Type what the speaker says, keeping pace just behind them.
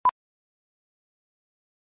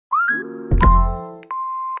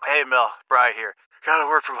Hey, Mel. Bri here. Gotta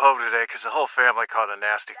work from home today because the whole family caught a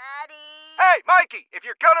nasty... Daddy! Hey, Mikey! If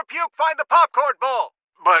you're gonna puke, find the popcorn bowl!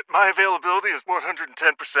 But my availability is 110%.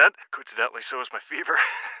 Coincidentally, so is my fever.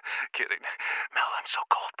 Kidding. Mel, I'm so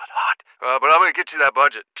cold but hot. But I'm gonna get you that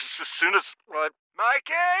budget just as soon as...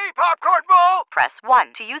 Mikey! Popcorn bowl! Press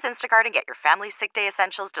 1 to use Instacart and get your family's sick day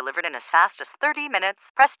essentials delivered in as fast as 30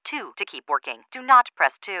 minutes. Press 2 to keep working. Do not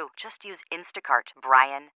press 2. Just use Instacart,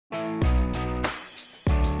 Brian.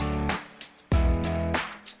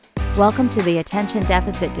 Welcome to the Attention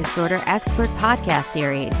Deficit Disorder Expert Podcast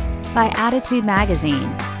Series by Attitude Magazine.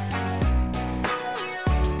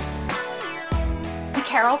 I'm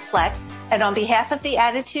Carol Fleck, and on behalf of the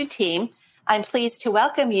Attitude team, I'm pleased to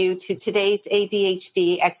welcome you to today's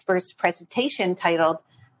ADHD Experts presentation titled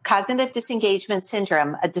Cognitive Disengagement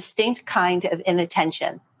Syndrome, a Distinct Kind of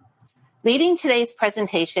Inattention. Leading today's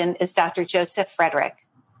presentation is Dr. Joseph Frederick.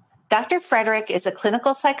 Dr. Frederick is a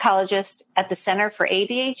clinical psychologist at the Center for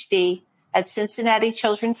ADHD at Cincinnati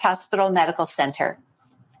Children's Hospital Medical Center.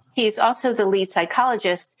 He is also the lead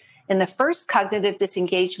psychologist in the first Cognitive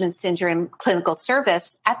Disengagement Syndrome clinical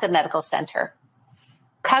service at the medical center.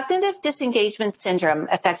 Cognitive disengagement syndrome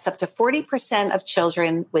affects up to 40% of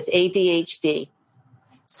children with ADHD.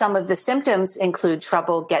 Some of the symptoms include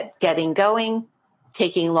trouble getting going,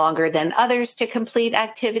 taking longer than others to complete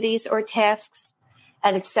activities or tasks,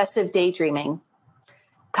 and excessive daydreaming.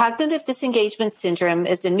 Cognitive disengagement syndrome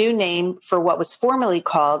is a new name for what was formerly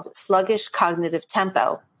called sluggish cognitive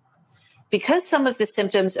tempo. Because some of the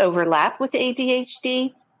symptoms overlap with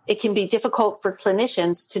ADHD, it can be difficult for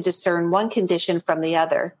clinicians to discern one condition from the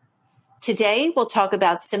other. Today, we'll talk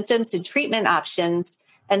about symptoms and treatment options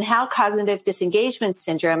and how cognitive disengagement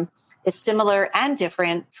syndrome is similar and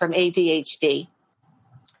different from ADHD.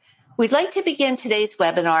 We'd like to begin today's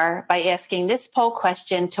webinar by asking this poll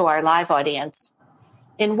question to our live audience.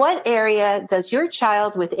 In what area does your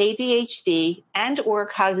child with ADHD and/or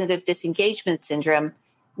cognitive disengagement syndrome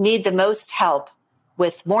need the most help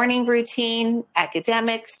with morning routine,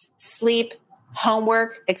 academics, sleep,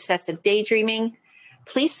 homework, excessive daydreaming?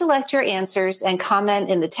 Please select your answers and comment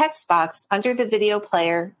in the text box under the video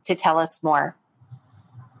player to tell us more.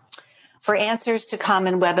 For answers to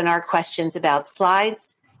common webinar questions about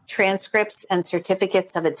slides, transcripts, and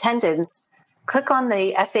certificates of attendance, click on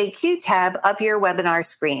the FAQ tab of your webinar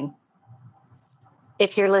screen.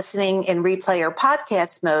 If you're listening in replay or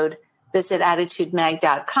podcast mode, visit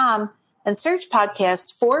attitudemag.com and search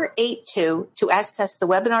podcast 482 to access the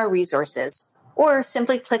webinar resources, or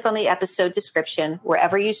simply click on the episode description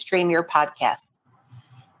wherever you stream your podcasts.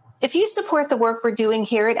 If you support the work we're doing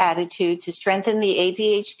here at Attitude to strengthen the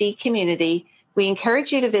ADHD community, we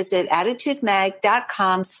encourage you to visit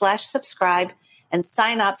attitudemag.com/subscribe and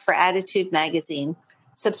sign up for Attitude Magazine.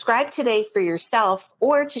 Subscribe today for yourself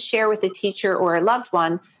or to share with a teacher or a loved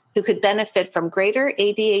one who could benefit from greater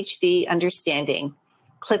ADHD understanding.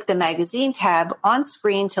 Click the magazine tab on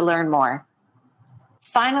screen to learn more.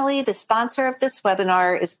 Finally, the sponsor of this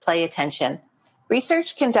webinar is Play Attention.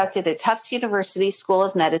 Research conducted at Tufts University School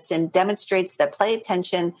of Medicine demonstrates that Play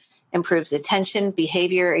Attention improves attention,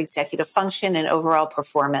 behavior, executive function, and overall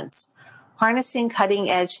performance. Harnessing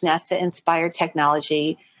cutting-edge NASA-inspired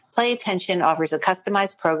technology, Play Attention offers a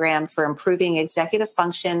customized program for improving executive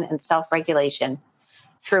function and self-regulation.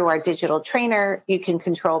 Through our digital trainer, you can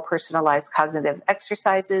control personalized cognitive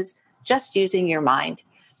exercises just using your mind.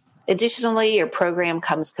 Additionally, your program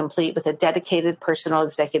comes complete with a dedicated personal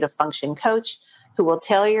executive function coach who will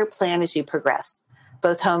tailor your plan as you progress.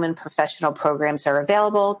 Both home and professional programs are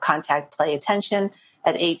available. Contact Play Attention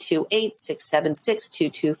at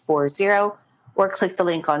 828-676-2240 or click the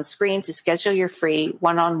link on screen to schedule your free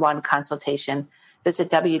one-on-one consultation. Visit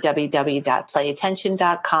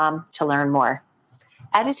www.playattention.com to learn more.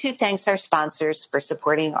 Attitude thanks our sponsors for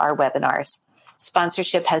supporting our webinars.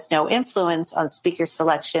 Sponsorship has no influence on speaker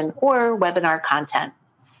selection or webinar content.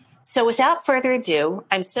 So without further ado,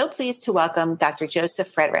 I'm so pleased to welcome Dr. Joseph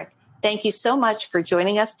Frederick. Thank you so much for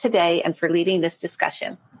joining us today and for leading this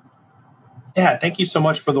discussion. Yeah, thank you so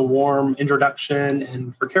much for the warm introduction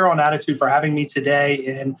and for Carol and Attitude for having me today,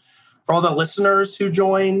 and for all the listeners who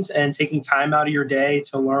joined and taking time out of your day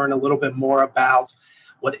to learn a little bit more about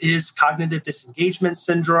what is cognitive disengagement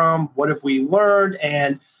syndrome, what have we learned,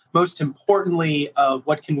 and most importantly,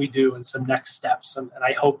 what can we do and some next steps. And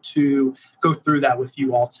I hope to go through that with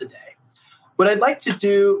you all today. What I'd like to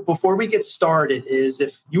do before we get started is,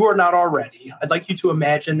 if you are not already, I'd like you to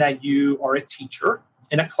imagine that you are a teacher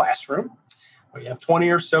in a classroom where you have 20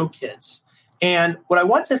 or so kids. And what I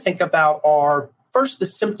want to think about are first the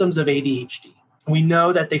symptoms of ADHD. We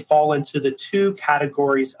know that they fall into the two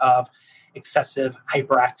categories of excessive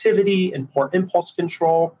hyperactivity and poor impulse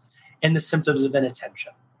control, and the symptoms of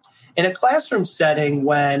inattention. In a classroom setting,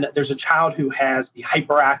 when there's a child who has the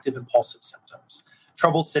hyperactive impulsive symptoms,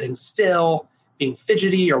 trouble sitting still, being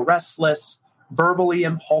fidgety or restless, verbally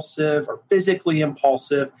impulsive or physically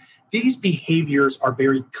impulsive, these behaviors are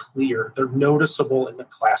very clear. They're noticeable in the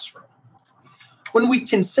classroom. When we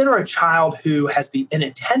consider a child who has the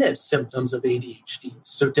inattentive symptoms of ADHD,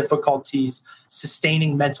 so difficulties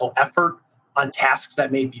sustaining mental effort on tasks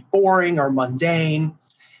that may be boring or mundane,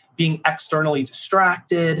 being externally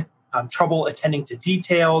distracted, trouble attending to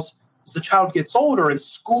details, as the child gets older and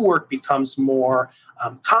schoolwork becomes more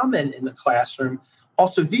common in the classroom,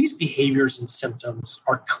 also these behaviors and symptoms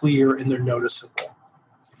are clear and they're noticeable.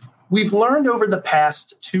 We've learned over the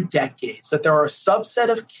past 2 decades that there are a subset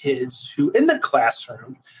of kids who in the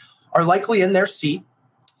classroom are likely in their seat.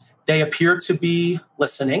 They appear to be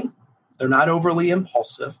listening. They're not overly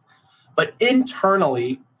impulsive, but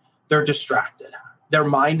internally they're distracted. Their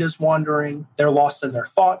mind is wandering. They're lost in their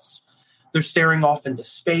thoughts. They're staring off into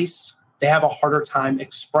space. They have a harder time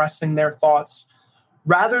expressing their thoughts.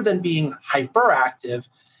 Rather than being hyperactive,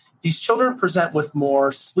 these children present with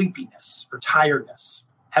more sleepiness or tiredness,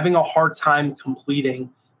 having a hard time completing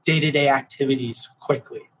day-to-day activities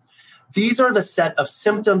quickly. These are the set of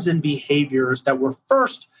symptoms and behaviors that were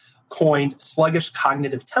first coined sluggish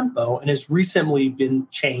cognitive tempo and has recently been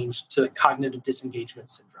changed to cognitive disengagement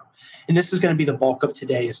syndrome. And this is going to be the bulk of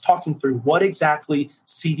today, is talking through what exactly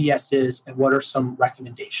CDS is and what are some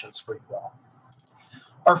recommendations for you all.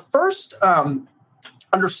 Our first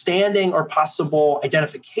understanding or possible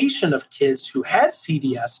identification of kids who had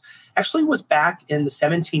CDS actually was back in the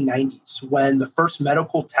 1790s when the first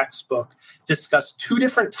medical textbook discussed 2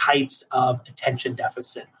 different types of attention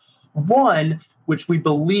deficit. One, which we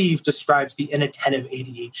believe describes the inattentive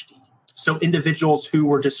ADHD. So individuals who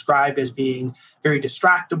were described as being very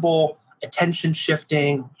distractible, attention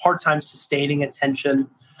shifting, hard time sustaining attention,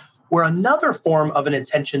 where another form of an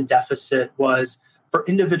attention deficit was for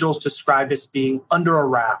individuals described as being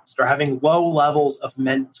under-aroused or having low levels of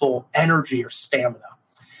mental energy or stamina.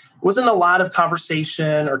 There wasn't a lot of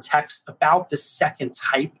conversation or text about the second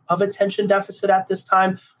type of attention deficit at this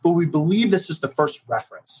time, but we believe this is the first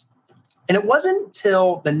reference. And it wasn't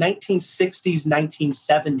until the 1960s,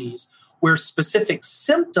 1970s, where specific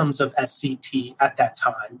symptoms of SCT at that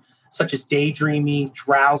time, such as daydreaming,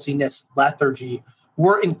 drowsiness, lethargy,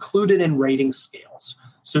 were included in rating scales.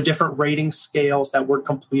 So different rating scales that were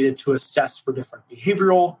completed to assess for different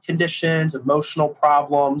behavioral conditions, emotional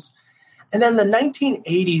problems. And then the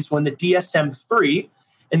 1980s, when the DSM-3,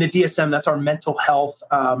 and the DSM, that's our mental health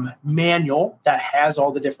manual that has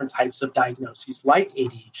all the different types of diagnoses like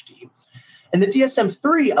ADHD. And the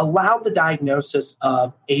DSM-3 allowed the diagnosis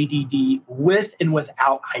of ADD with and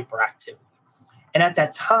without hyperactivity. And at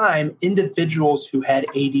that time, individuals who had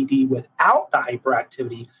ADD without the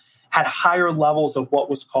hyperactivity had higher levels of what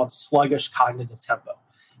was called sluggish cognitive tempo,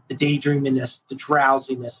 the daydreaminess, the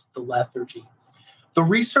drowsiness, the lethargy. The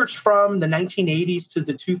research from the 1980s to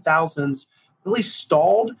the 2000s really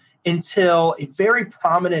stalled until a very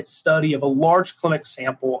prominent study of a large clinic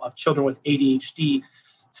sample of children with ADHD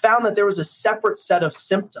found that there was a separate set of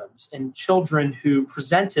symptoms in children who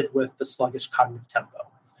presented with the sluggish cognitive tempo.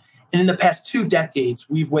 And in the past 2 decades,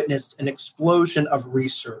 we've witnessed an explosion of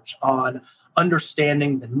research on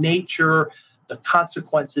understanding the nature, the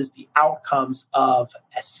consequences, the outcomes of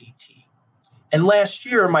SCT. And last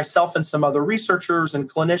year, myself and some other researchers and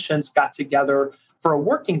clinicians got together for a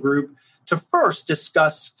working group to first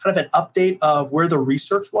discuss kind of an update of where the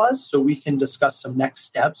research was so we can discuss some next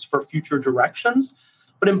steps for future directions,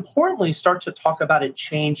 but importantly, start to talk about a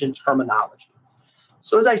change in terminology.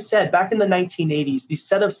 So as I said, back in the 1980s, these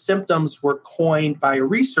set of symptoms were coined by a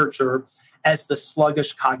researcher as the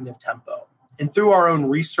sluggish cognitive tempo. And through our own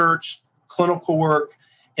research, clinical work,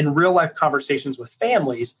 and real-life conversations with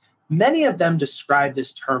families, many of them describe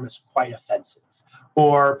this term as quite offensive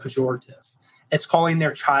or pejorative. It's calling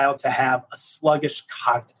their child to have a sluggish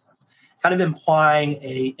cognitive, kind of implying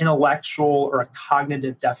an intellectual or a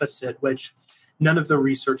cognitive deficit, which none of the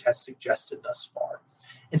research has suggested thus far.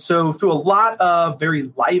 And so through a lot of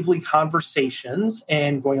very lively conversations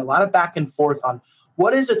and going a lot of back and forth on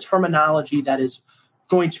what is a terminology that is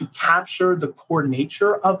going to capture the core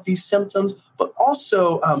nature of these symptoms, but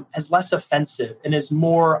also as less offensive and as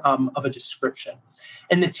more of a description.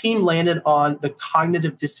 And the team landed on the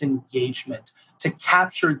cognitive disengagement to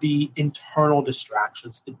capture the internal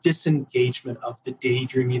distractions, the disengagement of the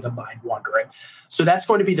daydreaming, the mind wandering. So that's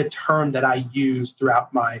going to be the term that I use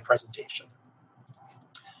throughout my presentation.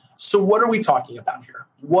 So what are we talking about here?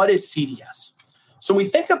 What is CDS? So when we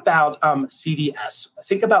think about CDS,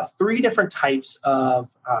 think about three different types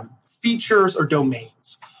of features or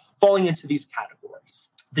domains falling into these categories.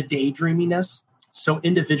 The daydreaminess, so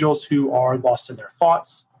individuals who are lost in their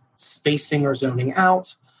thoughts, spacing or zoning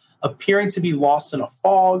out, appearing to be lost in a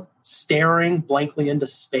fog, staring blankly into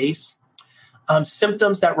space.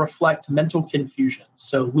 Symptoms that reflect mental confusion,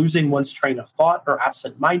 so losing one's train of thought or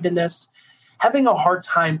absent-mindedness, having a hard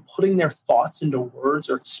time putting their thoughts into words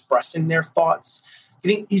or expressing their thoughts,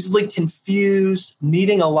 getting easily confused,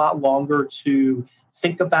 needing a lot longer to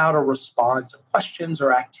think about or respond to questions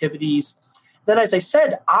or activities. Then, as I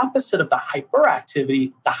said, opposite of the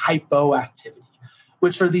hyperactivity, the hypoactivity,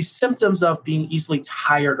 which are these symptoms of being easily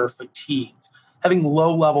tired or fatigued, having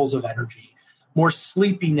low levels of energy, more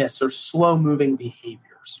sleepiness or slow-moving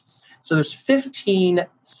behaviors. So there's 15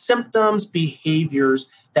 symptoms, behaviors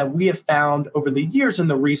that we have found over the years in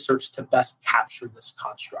the research to best capture this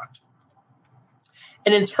construct.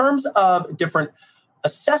 And in terms of different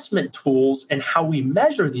assessment tools and how we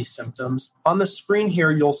measure these symptoms, on the screen here,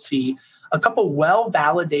 you'll see a couple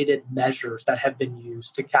well-validated measures that have been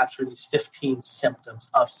used to capture these 15 symptoms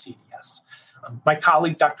of CDS. My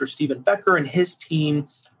colleague, Dr. Stephen Becker, and his team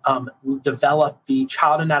developed the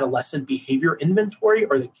Child and Adolescent Behavior Inventory,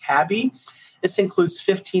 or the CABI. This includes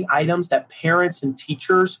 15 items that parents and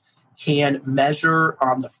teachers can measure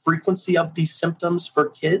the frequency of these symptoms for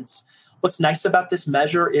kids. What's nice about this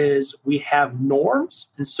measure is we have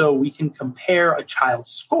norms, and so we can compare a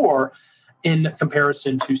child's score in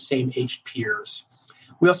comparison to same-aged peers.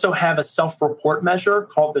 We also have a self-report measure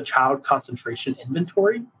called the Child Concentration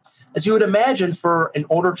Inventory. As you would imagine, for an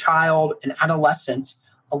older child, an adolescent,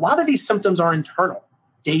 a lot of these symptoms are internal: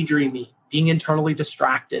 daydreaming, being internally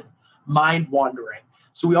distracted, mind wandering.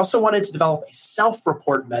 So we also wanted to develop a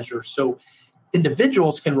self-report measure so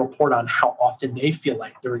individuals can report on how often they feel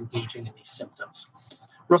like they're engaging in these symptoms.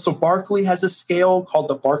 Russell Barkley has a scale called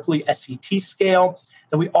the Barkley SET scale.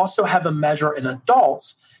 And we also have a measure in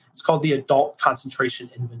adults. It's called the Adult Concentration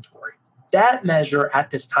Inventory. That measure, at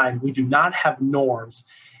this time, we do not have norms.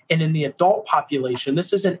 And in the adult population,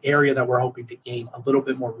 this is an area that we're hoping to gain a little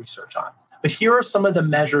bit more research on. But here are some of the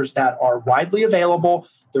measures that are widely available.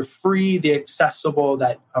 They're free, they're accessible,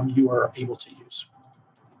 that you are able to use.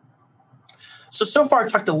 So far,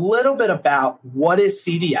 I've talked a little bit about what is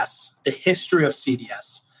CDS, the history of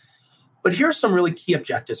CDS. But here's some really key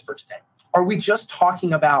objectives for today. Are we just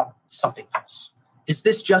talking about something else? Is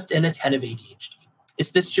this just inattentive ADHD?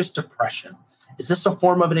 Is this just depression? Is this a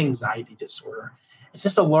form of an anxiety disorder? Is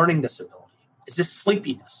this a learning disability? Is this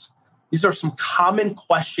sleepiness? These are some common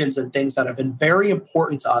questions and things that have been very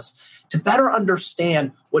important to us to better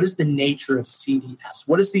understand what is the nature of CDS?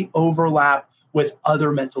 What is the overlap with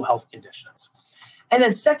other mental health conditions? And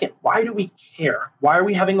then second, why do we care? Why are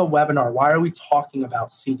we having a webinar? Why are we talking about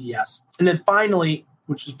CDS? And then finally,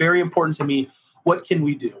 which is very important to me, what can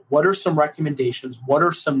we do? What are some recommendations? What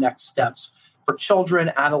are some next steps for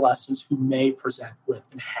children, adolescents who may present with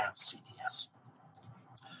and have CDS?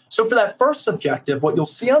 So for that first objective, what you'll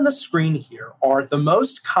see on the screen here are the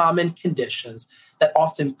most common conditions that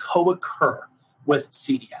often co-occur with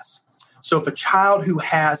CDS. So if a child who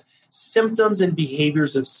has symptoms and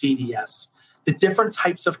behaviors of CDS, the different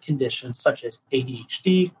types of conditions such as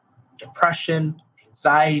ADHD, depression,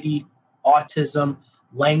 anxiety, autism,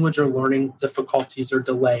 language or learning difficulties or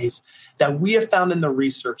delays that we have found in the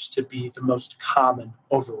research to be the most common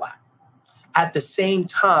overlap. At the same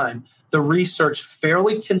time, the research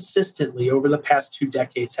fairly consistently over the past 2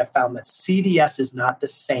 decades have found that CDS is not the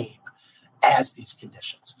same as these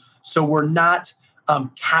conditions. So we're not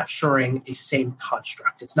capturing a same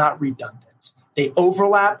construct. It's not redundant. They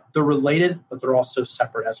overlap, they're related, but they're also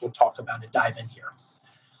separate, as we'll talk about and dive in here.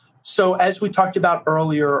 So as we talked about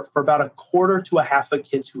earlier, for about a quarter to a half of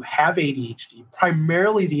kids who have ADHD,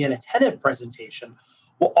 primarily the inattentive presentation,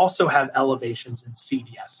 will also have elevations in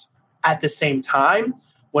CDS. At the same time,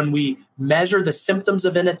 when we measure the symptoms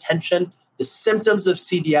of inattention, the symptoms of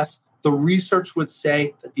CDS, the research would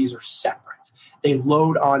say that these are separate. They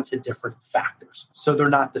load onto different factors, so they're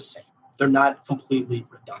not the same. They're not completely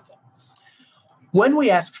redundant. When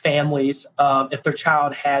we ask families if their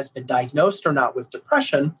child has been diagnosed or not with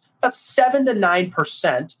depression, about 7 to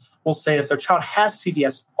 9% will say if their child has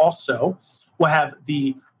CDS also will have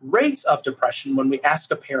the rates of depression when we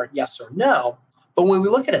ask a parent yes or no. But when we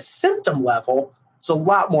look at a symptom level, it's a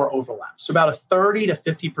lot more overlap. So about a 30 to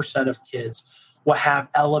 50% of kids will have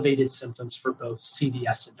elevated symptoms for both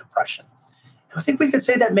CDS and depression. And I think we could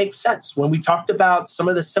say that makes sense. When we talked about some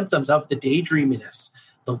of the symptoms of the daydreaminess,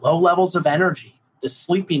 the low levels of energy, the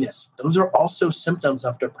sleepiness, those are also symptoms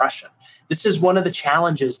of depression. This is one of the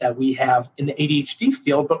challenges that we have in the ADHD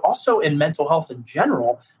field, but also in mental health in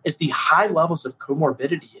general, is the high levels of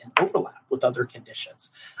comorbidity and overlap with other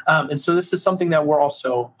conditions. And so this is something that we're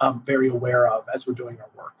also very aware of as we're doing our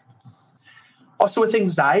work. Also with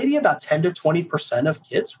anxiety, about 10 to 20% of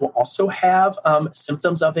kids will also have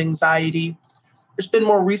symptoms of anxiety. There's been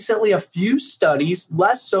more recently a few studies,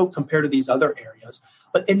 less so compared to these other areas,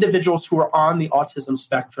 but individuals who are on the autism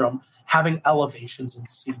spectrum having elevations in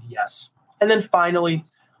CDS. And then finally,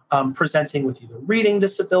 presenting with either reading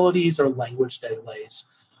disabilities or language delays,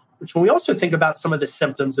 which when we also think about some of the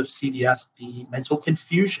symptoms of CDS, the mental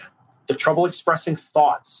confusion, the trouble expressing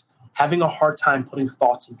thoughts, having a hard time putting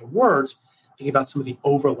thoughts into words, think about some of the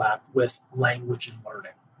overlap with language and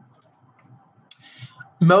learning.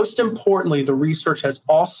 Most importantly, the research has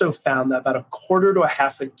also found that about a quarter to a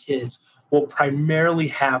half of kids will primarily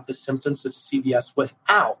have the symptoms of CDS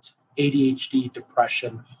without ADHD,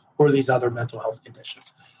 depression, or these other mental health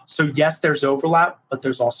conditions. So yes, there's overlap, but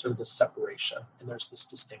there's also this separation and there's this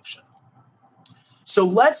distinction. So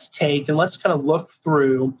let's kind of look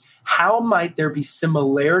through how might there be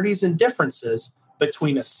similarities and differences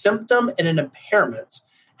between a symptom and an impairment,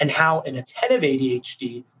 and how inattentive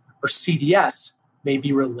ADHD or CDS may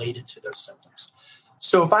be related to those symptoms.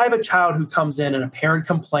 So if I have a child who comes in and a parent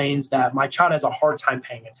complains that my child has a hard time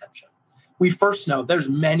paying attention, we first know there's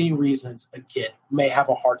many reasons a kid may have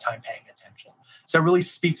a hard time paying attention. So it really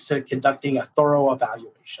speaks to conducting a thorough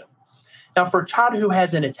evaluation. Now, for a child who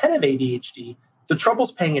has inattentive ADHD, the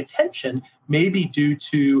troubles paying attention may be due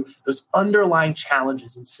to those underlying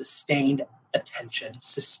challenges in sustained attention,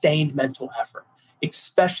 sustained mental effort,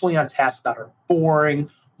 especially on tasks that are boring,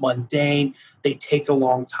 mundane, they take a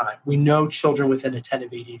long time. We know children with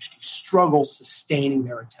inattentive ADHD struggle sustaining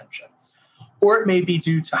their attention. Or it may be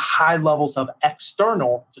due to high levels of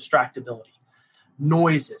external distractibility,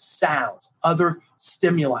 noises, sounds, other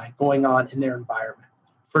stimuli going on in their environment.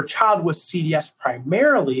 For a child with CDS,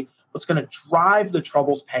 primarily, what's going to drive the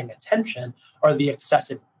troubles paying attention are the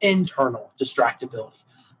excessive internal distractibility,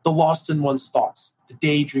 the lost in one's thoughts, the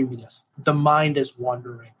daydreaminess, the mind is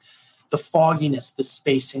wandering, the fogginess, the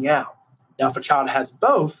spacing out. Now, if a child has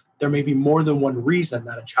both, there may be more than one reason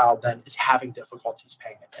that a child then is having difficulties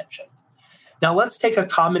paying attention. Now, let's take a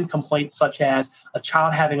common complaint such as a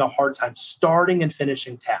child having a hard time starting and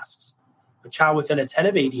finishing tasks. A child with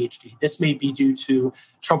inattentive ADHD, this may be due to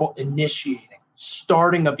trouble initiating,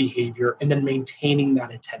 starting a behavior, and then maintaining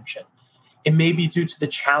that attention. It may be due to the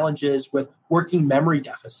challenges with working memory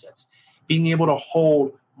deficits, being able to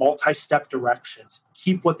hold multi-step directions,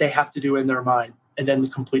 keep what they have to do in their mind, and then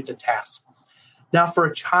complete the task. Now, for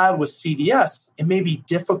a child with CDS, it may be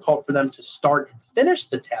difficult for them to start and finish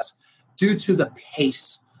the task due to the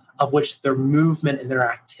pace of which their movement and their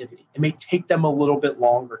activity. It may take them a little bit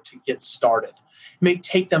longer to get started. It may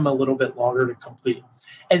take them a little bit longer to complete.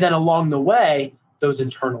 And then along the way, those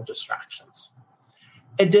internal distractions.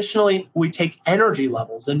 Additionally, we take energy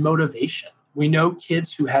levels and motivation. We know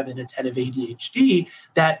kids who have inattentive ADHD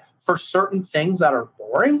that for certain things that are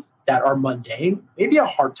boring, that are mundane, maybe a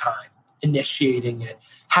hard time initiating it,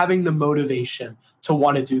 having the motivation to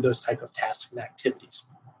want to do those type of tasks and activities.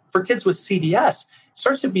 For kids with CDS, it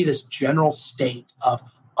starts to be this general state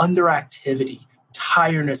of underactivity,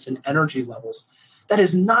 tiredness, and energy levels that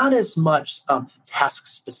is not as much task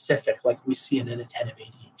specific like we see in inattentive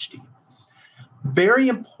ADHD. Very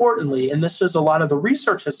importantly, and this is a lot of the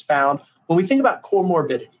research has found, when we think about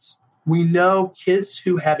comorbidities, we know kids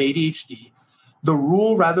who have ADHD, the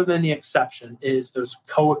rule rather than the exception is those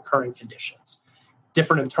co-occurring conditions.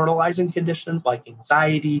 Different internalizing conditions like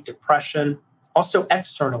anxiety, depression, also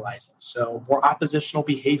externalizing, so more oppositional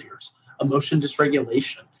behaviors, emotion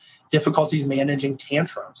dysregulation, difficulties managing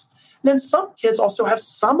tantrums. And then some kids also have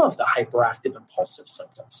some of the hyperactive impulsive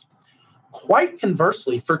symptoms. Quite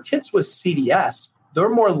conversely, for kids with CDS, they're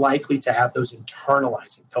more likely to have those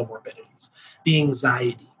internalizing comorbidities, the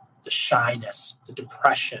anxiety, the shyness, the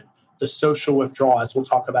depression, the social withdrawal, as we'll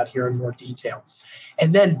talk about here in more detail.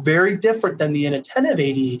 And then very different than the inattentive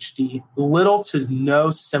ADHD, little to no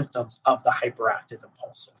symptoms of the hyperactive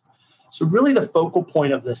impulsive. So really the focal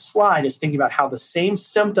point of this slide is thinking about how the same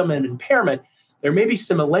symptom and impairment, there may be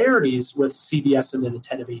similarities with CDS and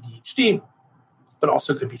inattentive ADHD, but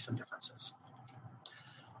also could be some differences.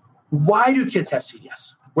 Why do kids have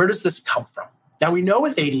CDS? Where does this come from? Now, we know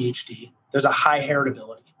with ADHD, there's a high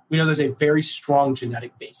heritability. We know there's a very strong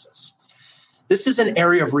genetic basis. This is an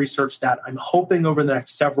area of research that I'm hoping over the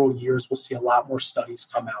next several years we'll see a lot more studies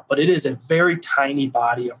come out, but it is a very tiny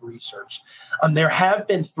body of research. There have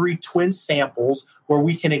been 3 twin samples where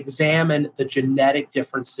we can examine the genetic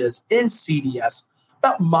differences in CDS,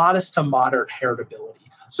 about modest to moderate heritability.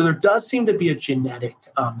 So there does seem to be a genetic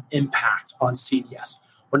impact on CDS.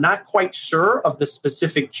 We're not quite sure of the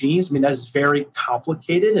specific genes. I mean, that is very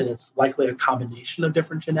complicated, and it's likely a combination of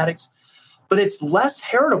different genetics, but it's less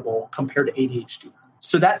heritable compared to ADHD.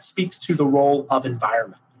 So that speaks to the role of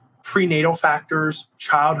environment, prenatal factors,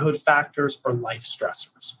 childhood factors, or life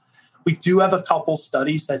stressors. We do have a couple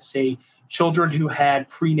studies that say children who had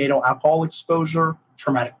prenatal alcohol exposure,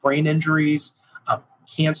 traumatic brain injuries,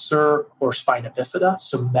 cancer, or spina bifida,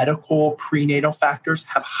 so medical prenatal factors,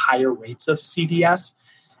 have higher rates of CDS.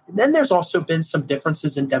 And then there's also been some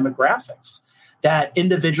differences in demographics, that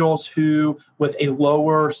individuals who with a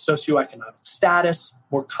lower socioeconomic status,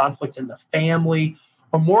 more conflict in the family,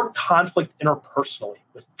 or more conflict interpersonally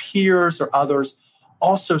with peers or others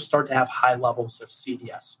also start to have high levels of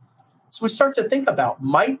CDS. So we start to think about,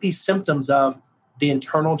 might these symptoms of the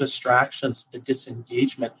internal distractions, the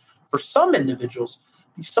disengagement, for some individuals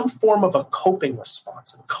be some form of a coping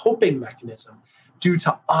response, a coping mechanism due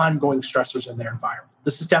to ongoing stressors in their environment.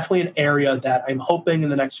 This is definitely an area that I'm hoping in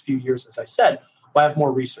the next few years, as I said, we'll have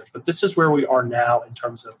more research. But this is where we are now in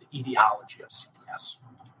terms of the etiology of CDS.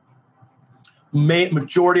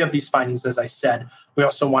 Majority of these findings, as I said, we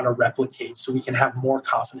also want to replicate so we can have more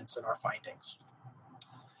confidence in our findings.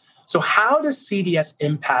 So how does CDS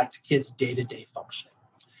impact kids' day-to-day functioning?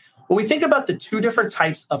 When we think about the 2 different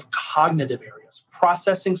types of cognitive areas,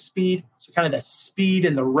 processing speed, so kind of the speed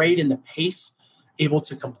and the rate and the pace, able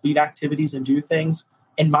to complete activities and do things,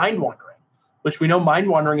 and mind wandering, which we know mind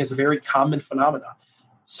wandering is a very common phenomenon.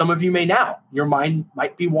 Some of you may now, your mind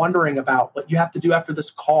might be wondering about what you have to do after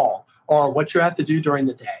this call or what you have to do during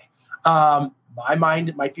the day. My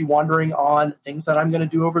mind might be wandering on things that I'm going to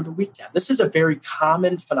do over the weekend. This is a very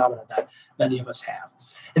common phenomenon that many of us have.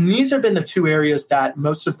 And these have been the 2 areas that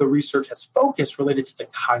most of the research has focused related to the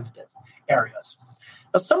cognitive areas.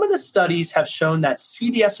 Now, some of the studies have shown that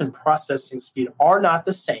CDS and processing speed are not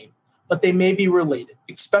the same, but they may be related,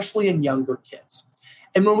 especially in younger kids.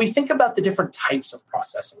 And when we think about the different types of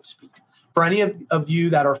processing speed, for any of you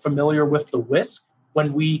that are familiar with the WISC,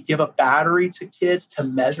 when we give a battery to kids to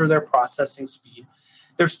measure their processing speed,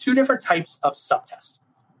 there's 2 different types of subtests,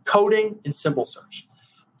 coding and symbol search.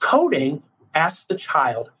 Coding asks the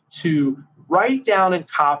child to write down and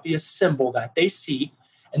copy a symbol that they see,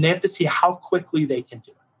 and they have to see how quickly they can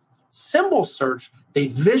do it. Symbol search, they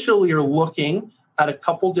visually are looking at a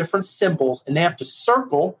couple different symbols, and they have to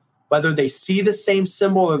circle whether they see the same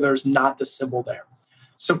symbol or there's not the symbol there.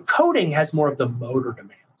 So coding has more of the motor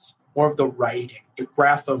demands, more of the writing, the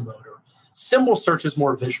graphomotor. Symbol search is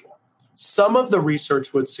more visual. Some of the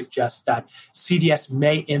research would suggest that CDS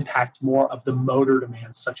may impact more of the motor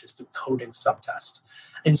demands, such as the coding subtest.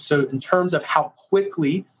 And so in terms of how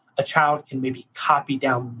quickly a child can maybe copy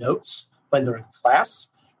down notes when they're in class,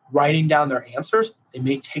 writing down their answers, they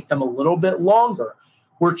may take them a little bit longer,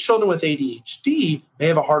 where children with ADHD may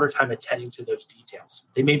have a harder time attending to those details.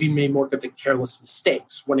 They may be made more of the careless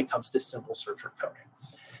mistakes when it comes to symbol search or coding.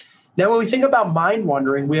 Now, when we think about mind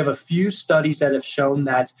wandering, we have a few studies that have shown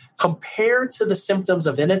that compared to the symptoms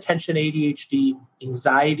of inattention, ADHD,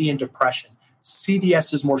 anxiety, and depression,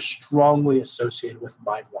 CDS is more strongly associated with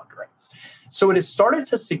mind wandering. So it has started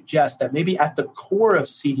to suggest that maybe at the core of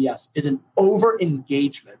CDS is an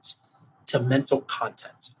over-engagement to mental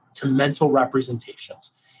content, to mental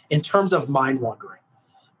representations in terms of mind wandering,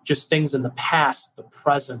 just things in the past, the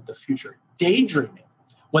present, the future, daydreaming,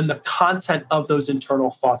 when the content of those internal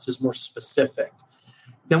thoughts is more specific.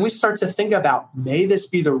 Then we start to think about, may this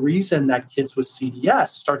be the reason that kids with CDS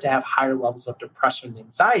start to have higher levels of depression and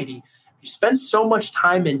anxiety? You spend so much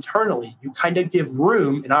time internally, you kind of give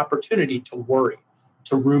room and opportunity to worry,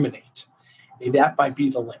 to ruminate. Maybe that might be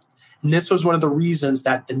the link. And this was one of the reasons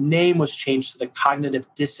that the name was changed to the cognitive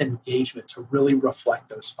disengagement to really reflect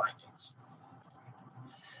those findings.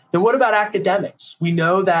 Then what about academics? We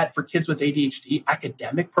know that for kids with ADHD,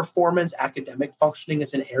 academic performance, academic functioning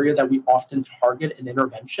is an area that we often target in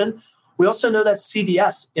intervention. We also know that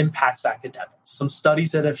CDS impacts academics. Some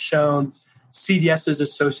studies that have shown CDS is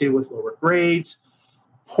associated with lower grades,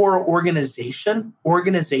 poor organization.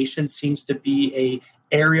 Organization seems to be an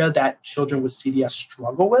area that children with CDS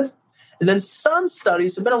struggle with. And then some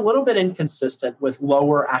studies have been a little bit inconsistent with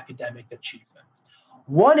lower academic achievement.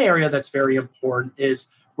 One area that's very important is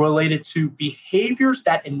related to behaviors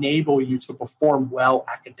that enable you to perform well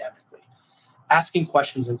academically. Asking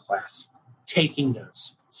questions in class, taking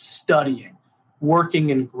notes, studying, working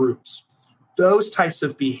in groups. Those types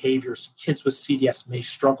of behaviors kids with CDS may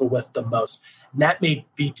struggle with the most. And that may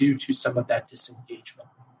be due to some of that disengagement.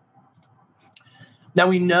 Now,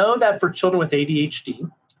 we know that for children with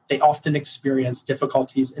ADHD, they often experience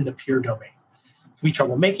difficulties in the peer domain. It can be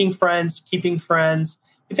trouble making friends, keeping friends.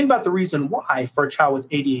 You think about the reason why for a child with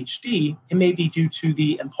ADHD, it may be due to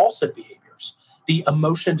the impulsive behaviors, the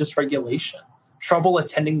emotion dysregulation, trouble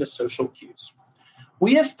attending to social cues.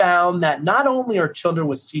 We have found that not only are children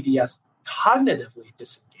with CDS cognitively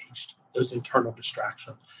disengaged, those internal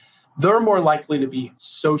distractions, they're more likely to be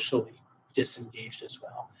socially disengaged as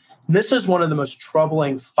well. And this is one of the most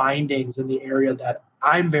troubling findings in the area that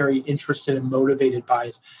I'm very interested and motivated by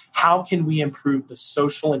is how can we improve the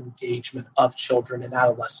social engagement of children and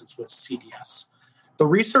adolescents with CDS? The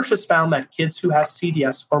research has found that kids who have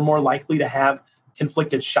CDS are more likely to have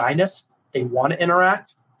conflicted shyness. They want to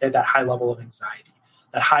interact. They have that high level of anxiety,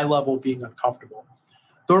 that high level of being uncomfortable.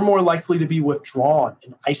 They're more likely to be withdrawn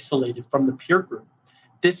and isolated from the peer group.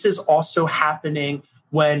 This is also happening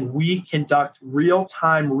when we conduct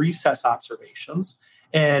real-time recess observations.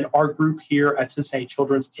 And our group here at Cincinnati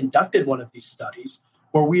Children's conducted one of these studies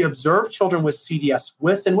where we observed children with CDS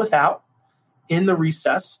with and without in the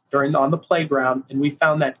recess on the playground. And we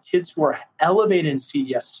found that kids who are elevated in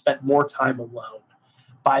CDS spent more time alone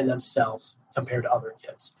by themselves compared to other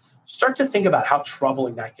kids. Start to think about how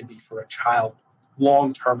troubling that can be for a child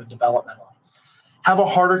long-term and developmentally. Have a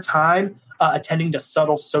harder time attending to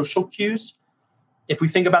subtle social cues. If we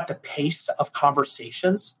think about the pace of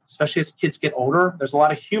conversations, especially as kids get older, there's a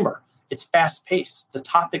lot of humor. It's fast-paced. The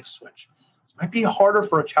topics switch. It might be harder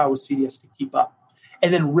for a child with CDS to keep up.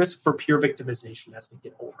 And then risk for peer victimization as they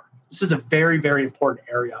get older. This is a very, very important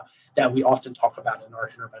area that we often talk about in our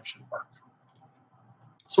intervention work.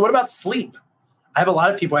 So what about sleep? I have a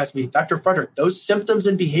lot of people ask me, Dr. Frederick, those symptoms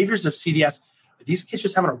and behaviors of CDS, are these kids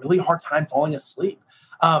just having a really hard time falling asleep?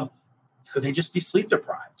 Could they just be sleep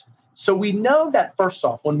deprived? So we know that, first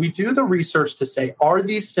off, when we do the research to say, are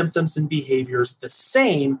these symptoms and behaviors the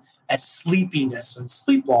same as sleepiness and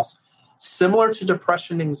sleep loss, similar to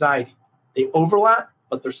depression and anxiety? They overlap,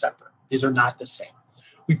 but they're separate. These are not the same.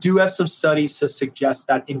 We do have some studies to suggest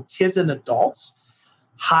that in kids and adults,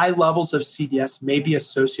 high levels of CDS may be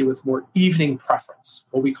associated with more evening preference,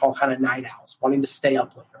 what we call kind of night owls, wanting to stay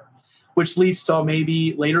up later, which leads to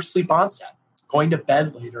maybe later sleep onset, going to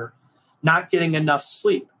bed later, not getting enough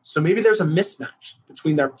sleep. So maybe there's a mismatch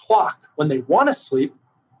between their clock when they want to sleep,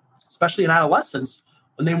 especially in adolescence,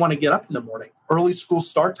 when they want to get up in the morning, early school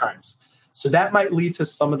start times. So that might lead to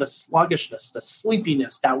some of the sluggishness, the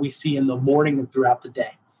sleepiness that we see in the morning and throughout the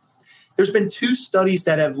day. There's been 2 studies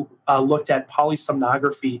that have looked at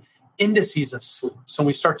polysomnography indices of sleep. So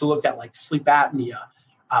we start to look at like sleep apnea,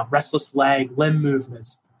 restless leg, limb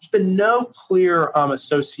movements. There's been no clear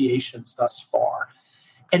associations thus far.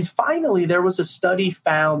 And finally, there was a study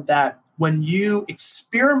found that when you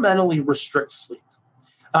experimentally restrict sleep,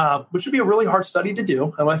 which would be a really hard study to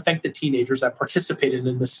do. I want to thank the teenagers that participated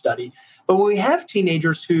in this study. But when we have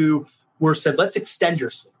teenagers who were said, let's extend your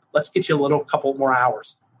sleep. Let's get you a couple more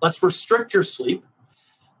hours. Let's restrict your sleep.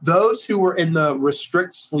 Those who were in the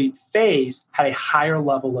restrict sleep phase had a higher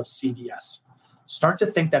level of CDS. Start to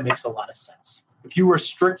think that makes a lot of sense. If you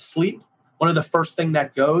restrict sleep, one of the first thing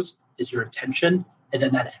that goes is your attention and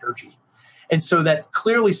then that energy. And so that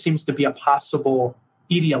clearly seems to be a possible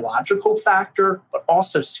etiological factor, but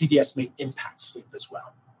also CDS may impact sleep as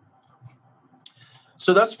well.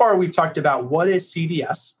 So thus far, we've talked about what is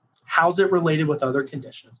CDS, how's it related with other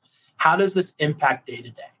conditions, how does this impact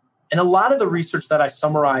day-to-day? And a lot of the research that I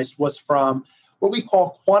summarized was from what we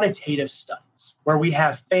call quantitative studies, where we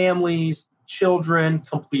have families, children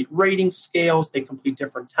complete rating scales, they complete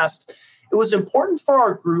different tests. It was important for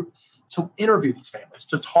our group to interview these families,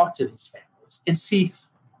 to talk to these families and see,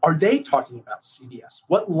 are they talking about CDS?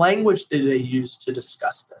 What language did they use to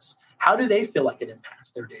discuss this? How do they feel like it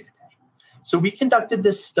impacts their day-to-day? So we conducted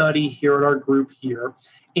this study here at our group here,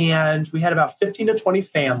 and we had about 15 to 20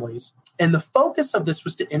 families. And the focus of this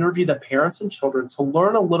was to interview the parents and children to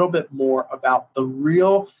learn a little bit more about the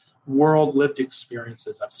real world lived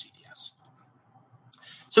experiences of CDS.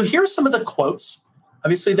 So here's some of the quotes.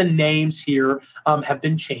 Obviously, the names here have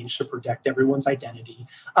been changed to protect everyone's identity.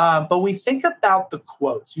 But when we think about the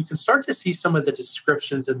quotes, you can start to see some of the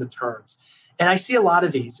descriptions and the terms. And I see a lot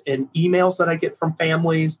of these in emails that I get from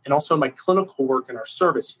families and also in my clinical work in our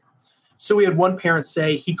service here. So we had one parent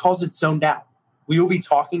say he calls it zoned out. We will be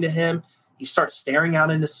talking to him. He starts staring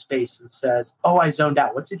out into space and says, oh, I zoned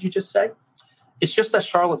out. What did you just say? It's just that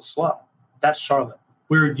Charlotte's slow. That's Charlotte.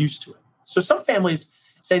 We're used to it. So some families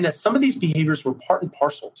saying that some of these behaviors were part and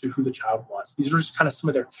parcel to who the child was. These were just kind of some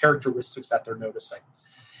of their characteristics that they're noticing.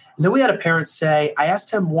 And then we had a parent say, I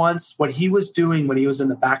asked him once what he was doing when he was in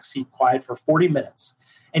the backseat quiet for 40 minutes.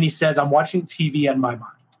 And he says, I'm watching TV in my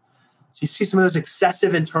mind. So you see some of those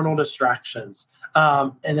excessive internal distractions,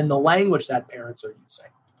 and then the language that parents are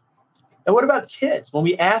using. And what about kids? When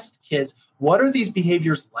we asked kids, what are these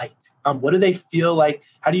behaviors like? What do they feel like?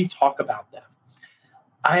 How do you talk about them?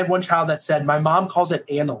 I had one child that said, my mom calls it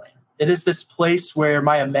Analand. It is this place where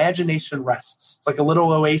my imagination rests. It's like a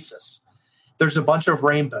little oasis. There's a bunch of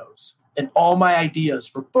rainbows, and all my ideas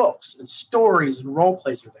for books and stories and role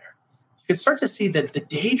plays are there. You can start to see that the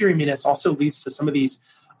daydreaminess also leads to some of these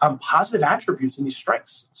positive attributes and these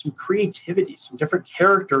strengths, some creativity, some different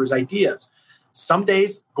characters, ideas. Some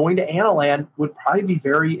days going to Analand would probably be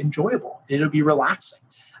very enjoyable and it would be relaxing.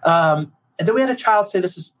 And then we had a child say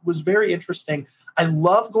was very interesting. I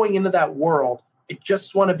love going into that world. I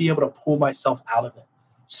just want to be able to pull myself out of it.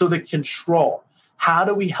 So the control, how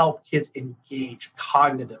do we help kids engage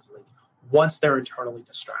cognitively once they're internally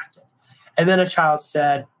distracted? And then a child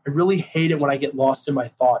said, I really hate it when I get lost in my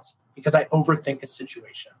thoughts because I overthink a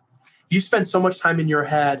situation. If you spend so much time in your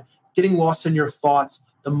head, getting lost in your thoughts,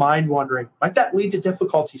 the mind wandering, might that lead to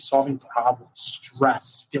difficulty solving problems,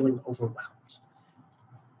 stress, feeling overwhelmed?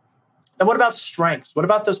 And what about strengths? What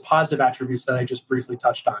about those positive attributes that I just briefly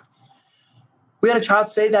touched on? We had a child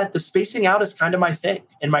say that the spacing out is kind of my thing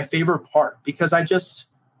and my favorite part because I just,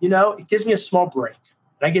 it gives me a small break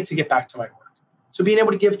and I get to get back to my work. So being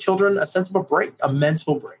able to give children a sense of a break, a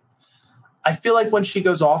mental break. I feel like when she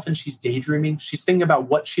goes off and she's daydreaming, she's thinking about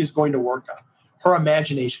what she's going to work on. Her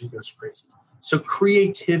imagination goes crazy. So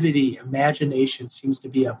creativity, imagination seems to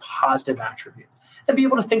be a positive attribute. And be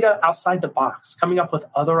able to think outside the box, coming up with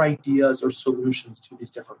other ideas or solutions to these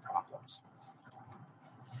different problems.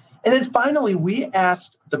 And then finally, we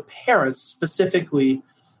asked the parents specifically,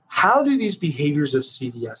 how do these behaviors of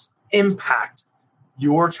CDS impact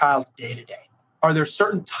your child's day-to-day? Are there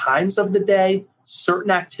certain times of the day,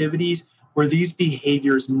 certain activities where these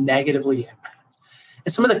behaviors negatively impact?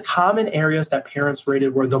 And some of the common areas that parents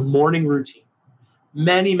rated were the morning routine.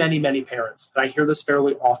 Many, many, many parents, and I hear this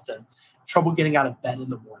fairly often, trouble getting out of bed in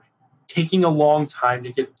the morning, taking a long time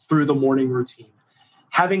to get through the morning routine,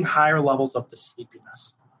 having higher levels of the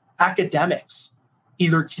sleepiness. Academics,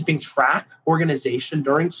 either keeping track, organization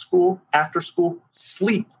during school, after school,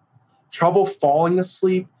 sleep, trouble falling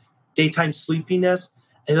asleep, daytime sleepiness,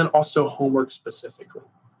 and then also homework specifically.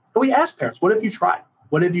 And we asked parents, what have you tried?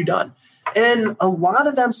 What have you done? And a lot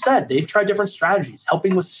of them said they've tried different strategies,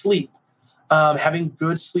 helping with sleep, having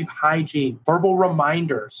good sleep hygiene, verbal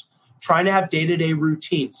reminders, trying to have day-to-day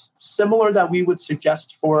routines, similar that we would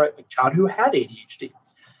suggest for a child who had ADHD.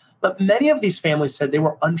 But many of these families said they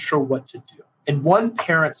were unsure what to do. And one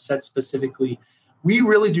parent said specifically, we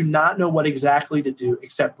really do not know what exactly to do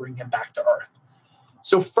except bring him back to earth.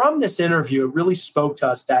 So from this interview, it really spoke to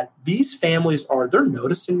us that these families they're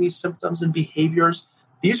noticing these symptoms and behaviors.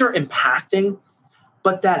 These are impacting,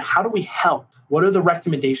 but that how do we help? What are the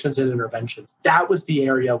recommendations and interventions? That was the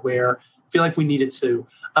area where I feel like we needed to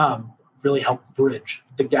really help bridge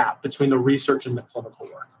the gap between the research and the clinical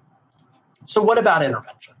work. So what about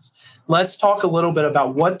interventions? Let's talk a little bit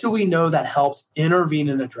about what do we know that helps intervene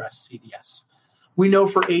and address CDS. We know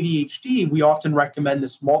for ADHD, we often recommend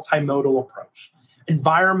this multimodal approach.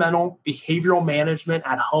 Environmental, behavioral management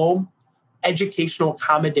at home, educational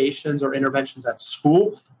accommodations or interventions at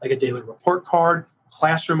school, like a daily report card,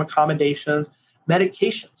 classroom accommodations,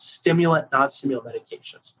 medications, stimulant, non-stimulant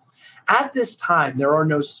medications. At this time, there are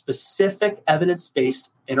no specific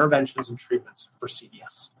evidence-based interventions and treatments for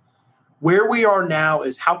CDS. Where we are now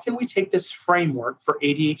is how can we take this framework for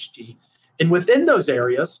ADHD and within those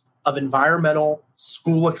areas of environmental,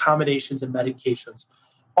 school accommodations, and medications,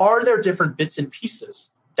 are there different bits and pieces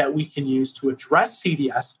that we can use to address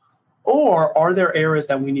CDS, or are there areas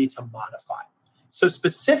that we need to modify? So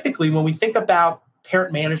specifically, when we think about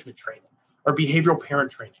parent management training or behavioral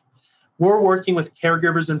parent training, we're working with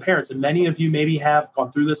caregivers and parents, and many of you maybe have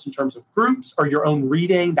gone through this in terms of groups or your own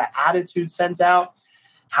reading that Attitude sends out.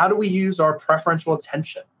 How do we use our preferential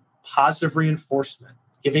attention, positive reinforcement,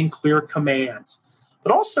 giving clear commands,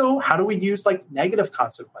 but also how do we use negative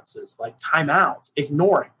consequences like timeout,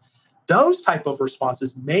 ignoring? Those type of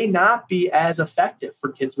responses may not be as effective for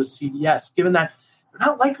kids with CDS, given that they're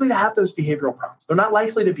not likely to have those behavioral problems. They're not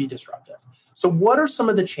likely to be disruptive. So what are some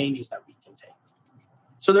of the changes that we can take?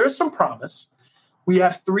 So there is some promise. We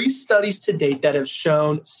have 3 studies to date that have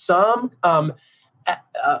shown some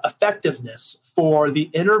effectiveness for the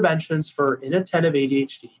interventions for inattentive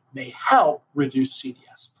ADHD may help reduce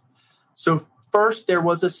CDS. So First, there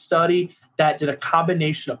was a study that did a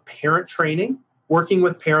combination of parent training, working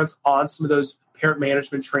with parents on some of those parent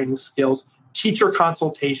management training skills, teacher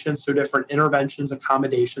consultation, so different interventions,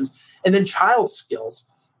 accommodations, and then child skills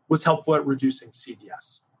was helpful at reducing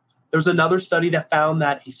CDS. There was another study that found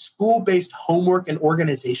that a school-based homework and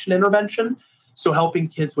organization intervention, so helping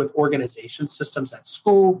kids with organization systems at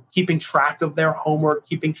school, keeping track of their homework,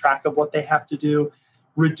 keeping track of what they have to do,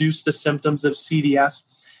 reduce the symptoms of CDS.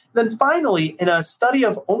 Then finally, in a study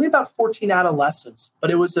of only about 14 adolescents,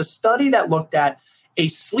 but it was a study that looked at a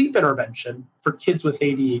sleep intervention for kids with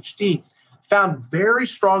ADHD, found very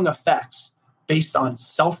strong effects based on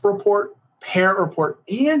self-report, parent report,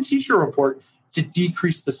 and teacher report to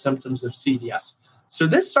decrease the symptoms of CDS. So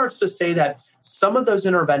this starts to say that some of those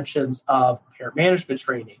interventions of parent management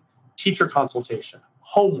training, teacher consultation,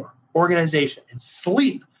 homework, organization, and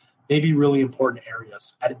sleep may be really important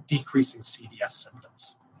areas at decreasing CDS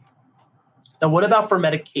symptoms. Now, what about for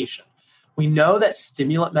medication? We know that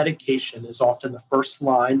stimulant medication is often the first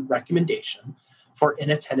line recommendation for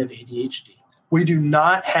inattentive ADHD. We do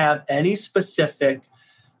not have any specific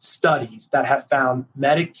studies that have found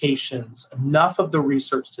medications, enough of the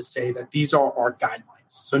research to say that these are our guidelines.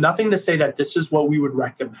 So nothing to say that this is what we would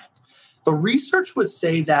recommend. The research would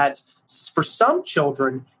say that for some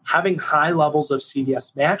children, having high levels of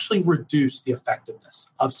CDS may actually reduce the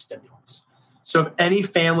effectiveness of stimulants. So if any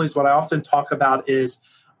families, what I often talk about is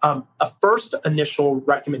a first initial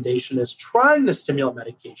recommendation is trying the stimulant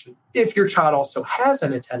medication if your child also has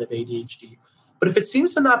inattentive ADHD. But if it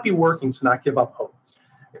seems to not be working, to not give up hope.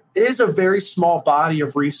 There is a very small body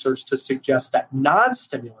of research to suggest that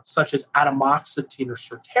non-stimulants, such as atomoxetine or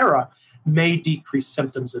Strattera, may decrease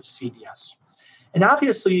symptoms of CDS. And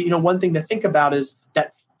obviously, one thing to think about is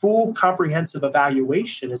that full comprehensive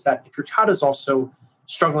evaluation is that if your child is also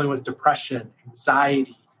struggling with depression,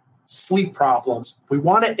 anxiety, sleep problems, we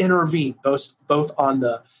want to intervene both on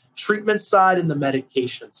the treatment side and the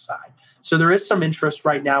medication side. So there is some interest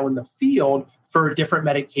right now in the field for different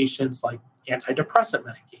medications like antidepressant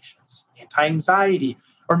medications, anti-anxiety,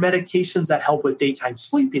 or medications that help with daytime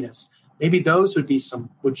sleepiness. Maybe those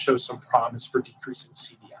would show some promise for decreasing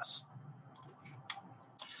CDS.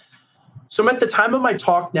 So I'm at the time of my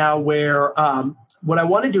talk now where what I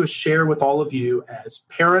want to do is share with all of you as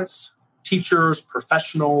parents, teachers,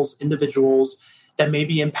 professionals, individuals that may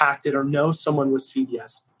be impacted or know someone with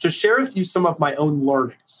CDS, to share with you some of my own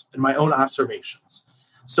learnings and my own observations.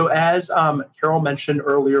 So as Carol mentioned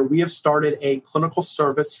earlier, we have started a clinical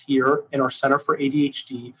service here in our Center for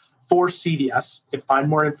ADHD for CDS. You can find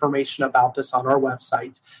more information about this on our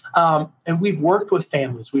website. And we've worked with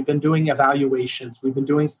families. We've been doing evaluations. We've been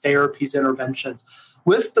doing therapies, interventions,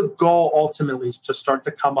 with the goal ultimately is to start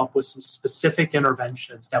to come up with some specific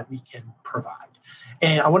interventions that we can provide.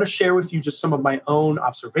 And I want to share with you just some of my own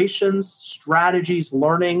observations, strategies,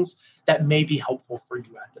 learnings that may be helpful for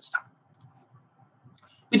you at this time.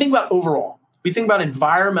 We think about overall, we think about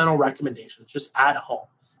environmental recommendations just at home.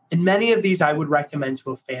 And many of these I would recommend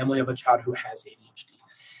to a family of a child who has ADHD,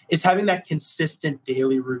 is having that consistent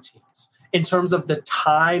daily routines in terms of the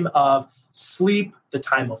time of sleep, the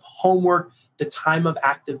time of homework, the time of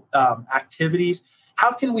activities.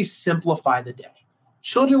 How can we simplify the day?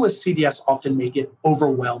 Children with CDS often may get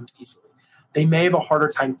overwhelmed easily. They may have a harder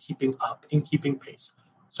time keeping up and keeping pace.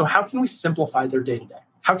 So how can we simplify their day-to-day?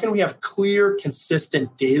 How can we have clear,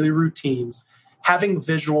 consistent daily routines? Having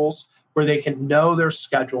visuals where they can know their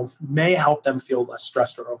schedule may help them feel less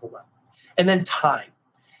stressed or overwhelmed. And then time.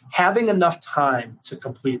 Having enough time to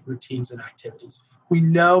complete routines and activities. We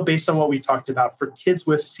know based on what we talked about for kids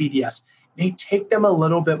with CDS, it may take them a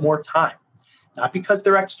little bit more time. Not because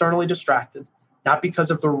they're externally distracted, not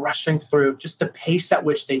because of the rushing through, just the pace at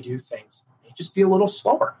which they do things. It may just be a little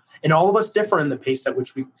slower. And all of us differ in the pace at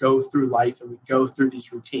which we go through life and we go through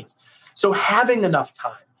these routines. So having enough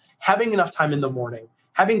time in the morning,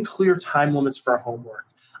 having clear time limits for our homework,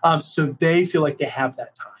 so they feel like they have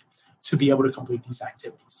that time to be able to complete these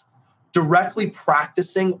activities. Directly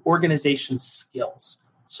practicing organization skills.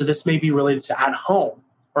 So this may be related to at home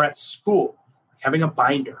or at school, like having a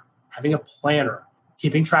binder, having a planner,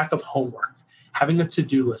 keeping track of homework, having a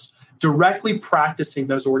to-do list, directly practicing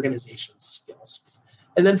those organization skills.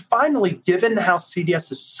 And then finally, given how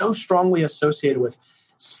CDS is so strongly associated with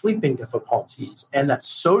sleeping difficulties and that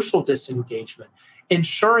social disengagement,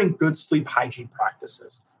 ensuring good sleep hygiene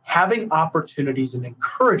practices, having opportunities and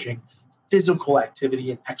encouraging physical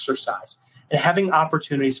activity and exercise, and having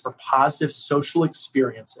opportunities for positive social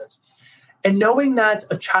experiences. And knowing that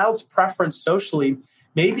a child's preference socially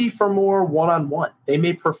may be for more one-on-one. They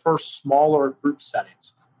may prefer smaller group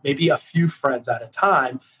settings. maybe a few friends at a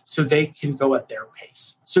time, so they can go at their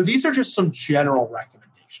pace. So these are just some general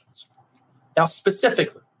recommendations. Now,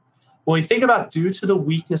 specifically, when we think about due to the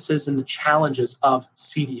weaknesses and the challenges of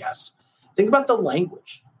CDS, think about the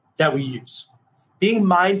language that we use. Being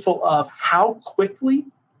mindful of how quickly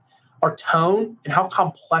our tone and how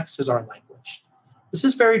complex is our language. This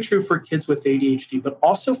is very true for kids with ADHD, but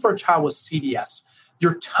also for a child with CDS.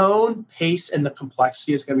 Your tone, pace, and the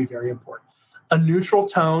complexity is going to be very important. A neutral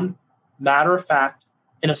tone, matter of fact,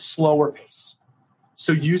 and a slower pace.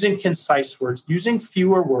 So using concise words, using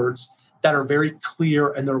fewer words that are very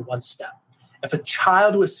clear and they're one step. If a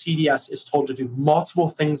child with CDS is told to do multiple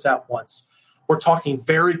things at once, we're talking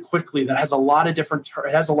very quickly that has a lot of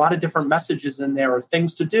different messages in there or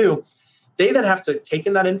things to do. They then have to take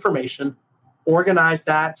in that information, organize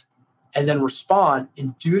that, and then respond.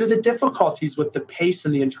 And due to the difficulties with the pace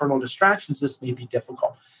and the internal distractions, this may be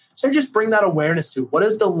difficult. So just bring that awareness to what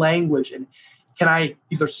is the language, and can I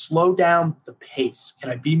either slow down the pace? Can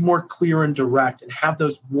I be more clear and direct and have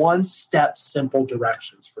those one-step simple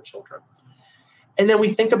directions for children? And then we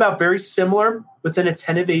think about very similar with an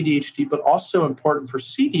attentive ADHD, but also important for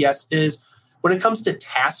CDS is when it comes to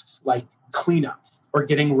tasks like cleanup or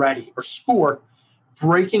getting ready or schoolwork,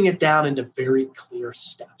 breaking it down into very clear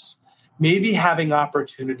steps. Maybe having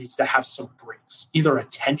opportunities to have some breaks, either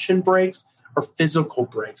attention breaks or physical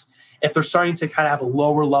breaks, if they're starting to kind of have a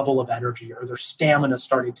lower level of energy or their stamina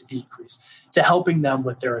starting to decrease, to helping them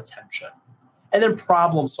with their attention. And then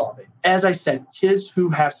problem solving. As I said, kids who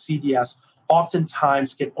have CDS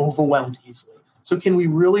oftentimes get overwhelmed easily. So can we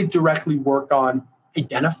really directly work on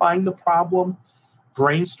identifying the problem,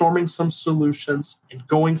 brainstorming some solutions, and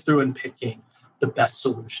going through and picking the best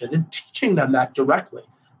solution and teaching them that directly?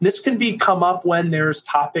 And this can come up when there's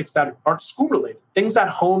topics that aren't school related, things at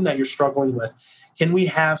home that you're struggling with. Can we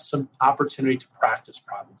have some opportunity to practice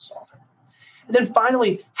problem solving? And then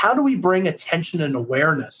finally, how do we bring attention and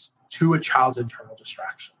awareness to a child's internal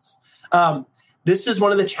distractions? This is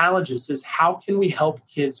one of the challenges, is how can we help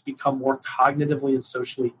kids become more cognitively and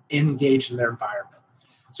socially engaged in their environment?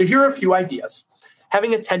 So here are a few ideas.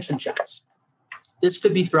 Having attention checks. This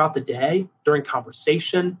could be throughout the day, during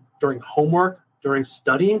conversation, during homework, during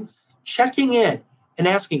studying, checking in and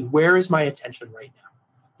asking, where is my attention right now?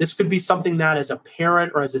 This could be something that as a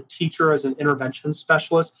parent or as a teacher, as an intervention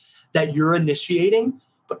specialist, that you're initiating,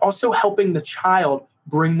 but also helping the child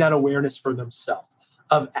bring that awareness for themselves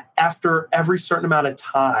of after every certain amount of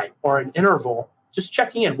time or an interval, just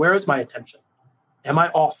checking in. Where is my attention? Am I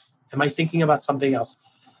off? Am I thinking about something else?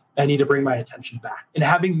 I need to bring my attention back, and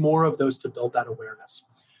having more of those to build that awareness.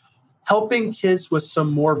 Helping kids with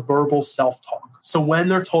some more verbal self-talk. So when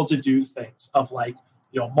they're told to do things of like,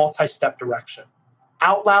 multi-step direction,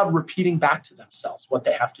 out loud repeating back to themselves what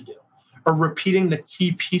they have to do, or repeating the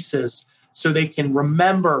key pieces so they can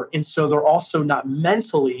remember, and so they're also not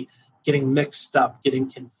mentally getting mixed up, getting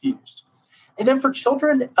confused. And then for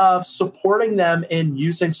children, supporting them in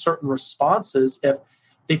using certain responses if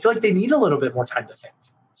they feel like they need a little bit more time to think.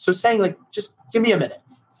 So saying like, just give me a minute.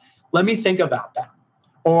 Let me think about that.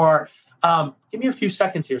 Or give me a few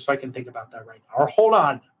seconds here so I can think about that right now. Or hold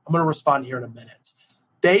on, I'm going to respond here in a minute.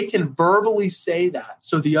 They can verbally say that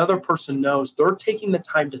so the other person knows they're taking the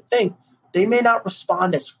time to think. They may not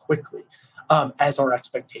respond as quickly as our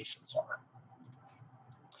expectations are.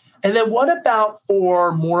 And then what about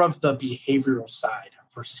for more of the behavioral side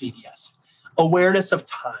for CDS? Awareness of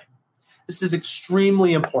time. This is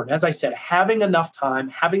extremely important. As I said, having enough time,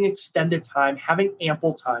 having extended time, having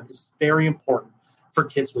ample time is very important for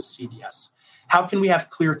kids with CDS. How can we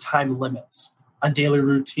have clear time limits on daily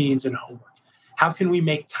routines and homework? How can we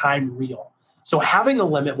make time real? So having a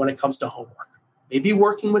limit when it comes to homework, maybe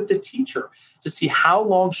working with the teacher to see how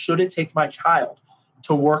long should it take my child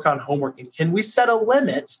to work on homework, and can we set a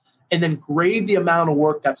limit and then grade the amount of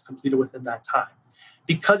work that's completed within that time?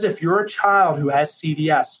 Because if you're a child who has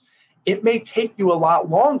CDS, it may take you a lot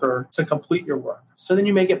longer to complete your work. So then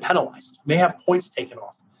you may get penalized. You may have points taken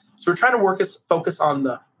off. So we're trying to focus on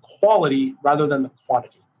the quality rather than the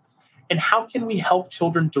quantity. And how can we help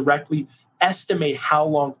children directly estimate how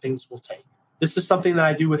long things will take? This is something that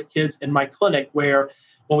I do with kids in my clinic, where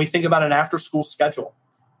when we think about an after-school schedule,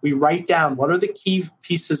 we write down what are the key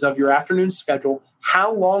pieces of your afternoon schedule.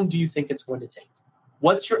 How long do you think it's going to take?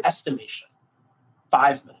 What's your estimation?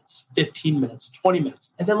 5 minutes, 15 minutes, 20 minutes.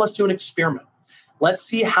 And then let's do an experiment. Let's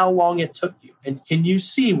see how long it took you. And can you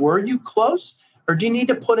see, were you close or do you need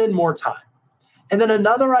to put in more time? And then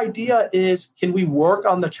another idea is, can we work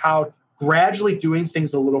on the child gradually doing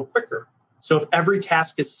things a little quicker? So if every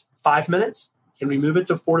task is 5 minutes, Can we move it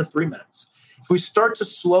to 4 to 3 minutes? Can we start to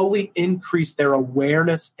slowly increase their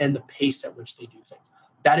awareness and the pace at which they do things?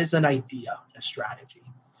 That is an idea, a strategy.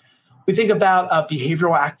 We think about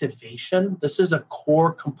behavioral activation. This is a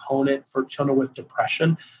core component for children with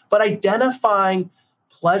depression, but identifying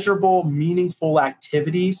pleasurable, meaningful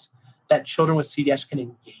activities that children with CDS can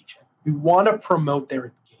engage in. We want to promote their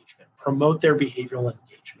engagement, promote their behavioral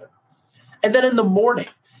engagement. And then in the morning,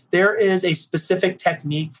 there is a specific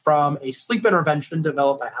technique from a sleep intervention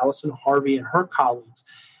developed by Allison Harvey and her colleagues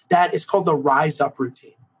that is called the Rise Up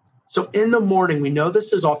routine. So in the morning, we know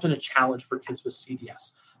this is often a challenge for kids with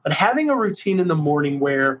CDS, but having a routine in the morning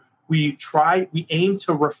where we aim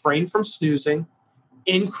to refrain from snoozing,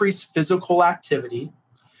 increase physical activity,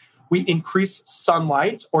 we increase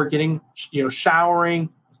sunlight or getting, showering,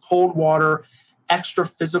 cold water, extra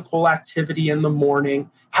physical activity in the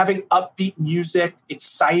morning, having upbeat music,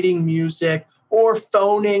 exciting music, or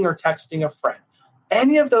phoning or texting a friend.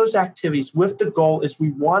 Any of those activities with the goal is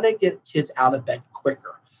we want to get kids out of bed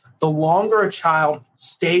quicker. The longer a child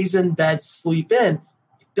stays in bed, sleep in,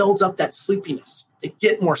 it builds up that sleepiness. They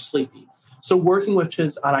get more sleepy. So working with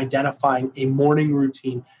kids on identifying a morning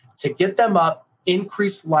routine to get them up,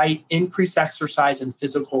 increase light, increase exercise and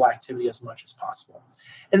physical activity as much as possible.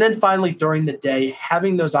 And then finally, during the day,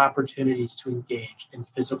 having those opportunities to engage in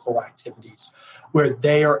physical activities where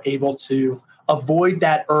they are able to avoid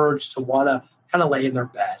that urge to want to kind of lay in their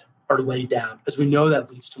bed or lay down, because we know that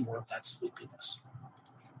leads to more of that sleepiness.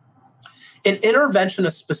 An intervention,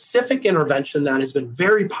 a specific intervention that has been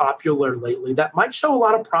very popular lately that might show a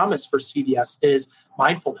lot of promise for CDS is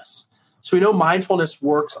mindfulness. So we know mindfulness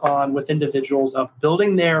works with individuals of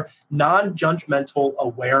building their non-judgmental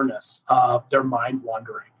awareness of their mind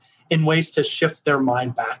wandering in ways to shift their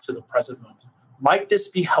mind back to the present moment. Might this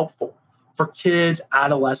be helpful for kids,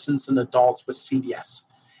 adolescents, and adults with CDS?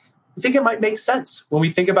 I think it might make sense when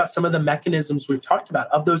we think about some of the mechanisms we've talked about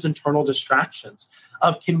of those internal distractions,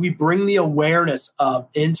 of can we bring the awareness of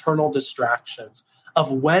internal distractions,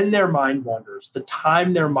 of when their mind wanders, the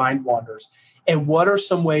time their mind wanders, and what are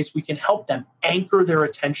some ways we can help them anchor their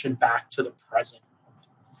attention back to the present moment?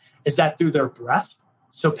 Is that through their breath?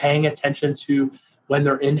 So paying attention to when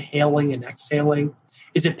they're inhaling and exhaling?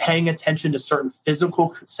 Is it paying attention to certain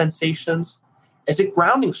physical sensations? Is it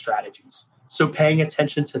grounding strategies? So paying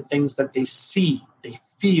attention to things that they see, they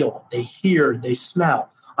feel, they hear, they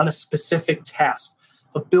smell on a specific task.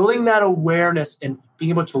 But building that awareness and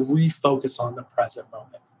being able to refocus on the present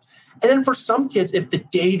moment. And then for some kids, if the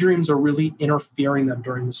daydreams are really interfering them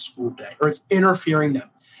during the school day or it's interfering them,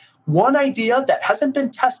 one idea that hasn't been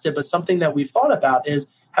tested, but something that we've thought about is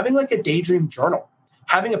having like a daydream journal,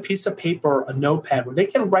 having a piece of paper, a notepad where they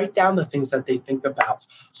can write down the things that they think about.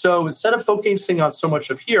 So instead of focusing on so much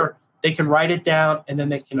of here, they can write it down and then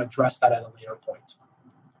they can address that at a later point.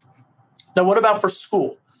 Now, what about for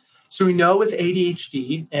school? So we know with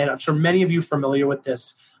ADHD, and I'm sure many of you are familiar with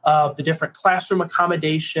this, of the different classroom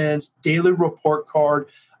accommodations, daily report card.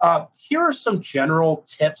 Here are some general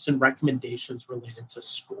tips and recommendations related to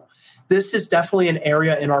school. This is definitely an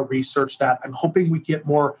area in our research that I'm hoping we get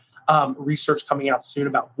more research coming out soon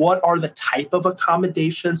about what are the type of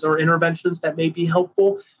accommodations or interventions that may be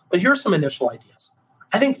helpful. But here are some initial ideas.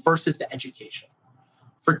 I think first is the education.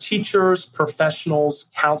 For teachers, professionals,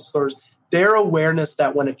 counselors, their awareness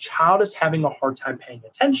that when a child is having a hard time paying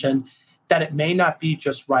attention, that it may not be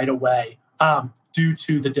just right away due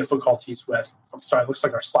to the difficulties with, I'm sorry, it looks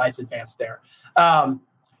like our slides advanced there,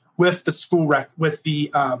 with the school with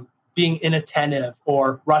the being inattentive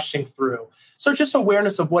or rushing through. So just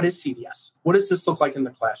awareness of what is CDS. What does this look like in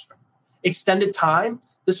the classroom? Extended time.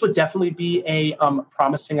 This would definitely be a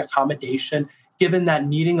promising accommodation, given that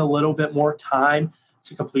needing a little bit more time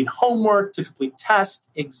to complete homework, to complete tests,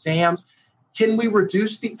 exams. Can we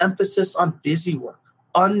reduce the emphasis on busy work,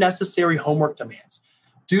 unnecessary homework demands?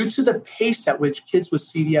 Due to the pace at which kids with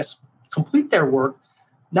CDS complete their work,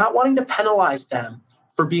 not wanting to penalize them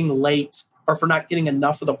for being late or for not getting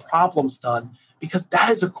enough of the problems done, because that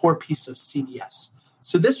is a core piece of CDS.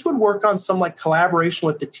 So this would work on some like collaboration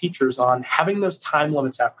with the teachers on having those time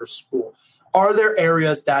limits after school. Are there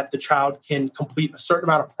areas that the child can complete a certain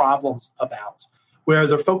amount of problems about, where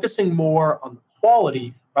they're focusing more on the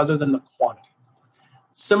quality rather than the quantity?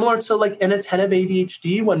 Similar to like inattentive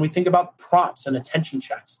ADHD, when we think about prompts and attention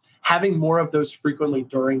checks, having more of those frequently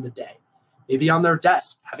during the day. Maybe on their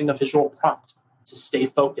desk, having a visual prompt to stay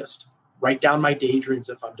focused. Write down my daydreams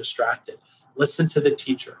if I'm distracted. Listen to the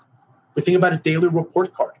teacher. We think about a daily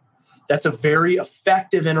report card. That's a very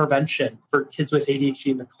effective intervention for kids with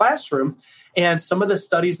ADHD in the classroom. And some of the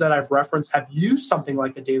studies that I've referenced have used something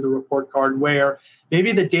like a daily report card where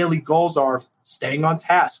maybe the daily goals are staying on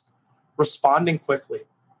task, responding quickly,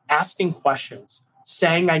 asking questions,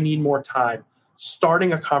 saying I need more time,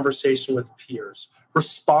 starting a conversation with peers,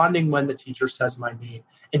 responding when the teacher says my name.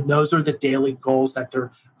 And those are the daily goals that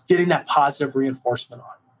they're getting that positive reinforcement on.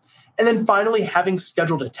 And then finally, having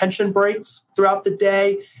scheduled attention breaks throughout the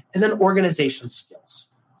day, and then organization skills.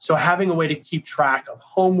 So having a way to keep track of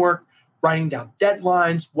homework, writing down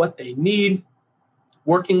deadlines, what they need,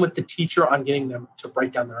 working with the teacher on getting them to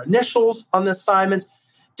break down their initials on the assignments,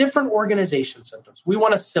 different organization symptoms. We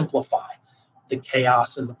want to simplify the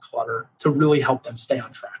chaos and the clutter to really help them stay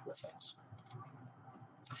on track with things.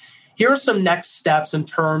 Here are some next steps in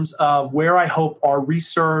terms of where I hope our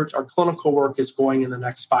research, our clinical work is going in the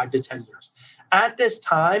next 5 to 10 years. At this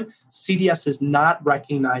time, CDS is not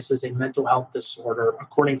recognized as a mental health disorder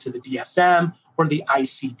according to the DSM or the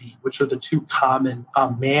ICD, which are the two common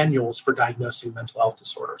manuals for diagnosing mental health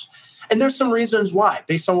disorders. And there's some reasons why,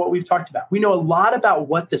 based on what we've talked about. We know a lot about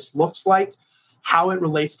what this looks like, how it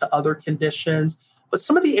relates to other conditions, but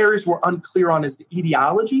some of the areas we're unclear on is the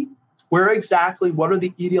etiology, where exactly, what are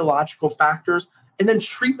the etiological factors, and then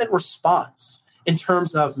treatment response in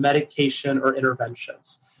terms of medication or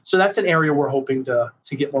interventions. So that's an area we're hoping to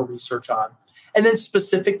get more research on. And then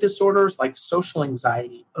specific disorders like social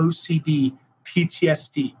anxiety, OCD,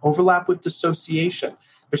 PTSD, overlap with dissociation.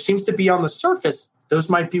 There seems to be on the surface, those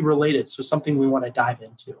might be related. So something we want to dive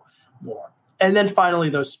into more. And then finally,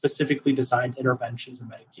 those specifically designed interventions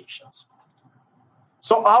and medications.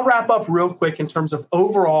 So I'll wrap up real quick in terms of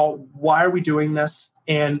overall, why are we doing this?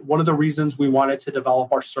 And one of the reasons we wanted to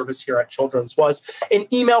develop our service here at Children's was an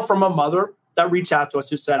email from a mother that reached out to us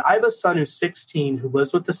who said, I have a son who's 16 who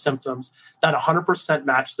lives with the symptoms that 100%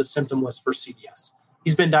 match the symptom list for CDS.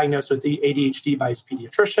 He's been diagnosed with ADHD by his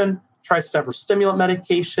pediatrician, tries several stimulant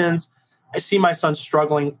medications. I see my son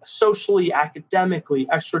struggling socially, academically,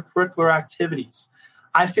 extracurricular activities.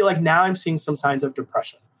 I feel like now I'm seeing some signs of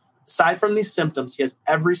depression. Aside from these symptoms, he has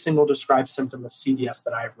every single described symptom of CDS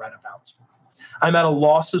that I have read about. I'm at a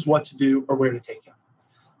loss as what to do or where to take him.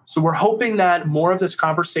 So we're hoping that more of this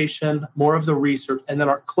conversation, more of the research, and then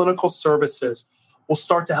our clinical services will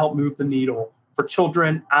start to help move the needle for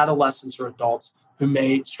children, adolescents, or adults who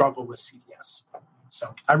may struggle with CDS.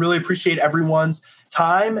 So I really appreciate everyone's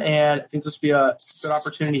time, and I think this will be a good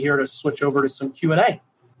opportunity here to switch over to some Q&A.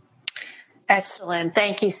 Excellent.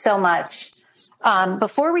 Thank you so much.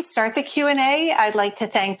 Before we start the Q&A, I'd like to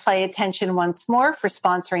thank Play Attention once more for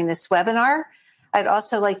sponsoring this webinar. I'd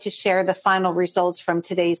also like to share the final results from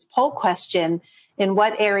today's poll question. In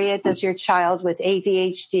what area does your child with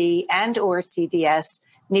ADHD and or CDS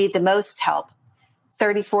need the most help?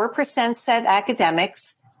 34% said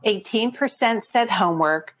academics, 18% said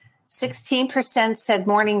homework, 16% said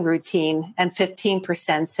morning routine, and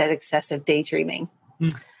 15% said excessive daydreaming.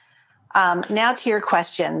 Now to your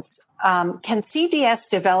questions. Can CDS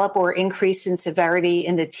develop or increase in severity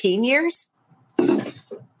in the teen years?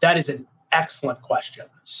 That is an excellent question.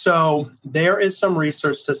 So there is some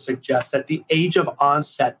research to suggest that the age of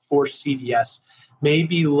onset for CDS may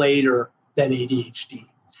be later than ADHD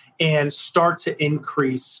and start to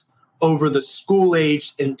increase over the school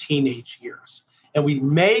age and teenage years. And we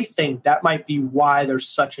may think that might be why there's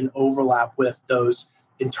such an overlap with those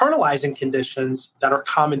internalizing conditions that are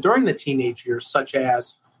common during the teenage years, such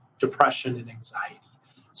as depression and anxiety.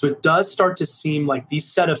 So it does start to seem like these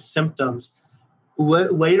set of symptoms,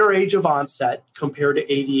 later age of onset compared to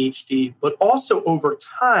ADHD, but also over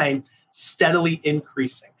time, steadily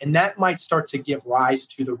increasing. And that might start to give rise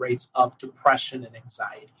to the rates of depression and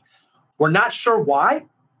anxiety. We're not sure why.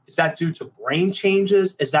 Is that due to brain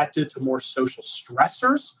changes? Is that due to more social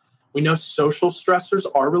stressors? We know social stressors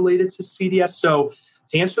are related to CDS. So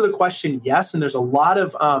to answer the question, yes, and there's a lot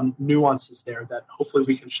of nuances there that hopefully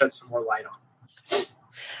we can shed some more light on.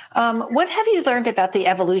 What have you learned about the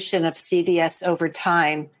evolution of CDS over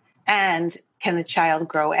time? And can a child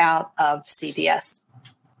grow out of CDS?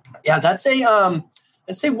 Yeah, that's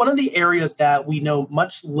I'd say one of the areas that we know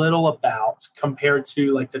much little about compared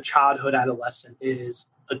to like the childhood, adolescent is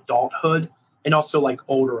adulthood and also like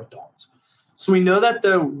older adults. So we know that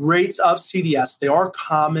the rates of CDS, they are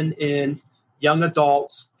common in young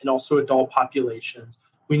adults and also adult populations.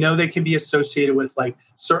 We know they can be associated with like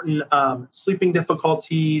certain sleeping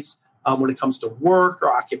difficulties when it comes to work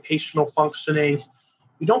or occupational functioning.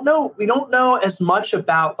 We don't know as much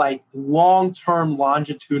about like long-term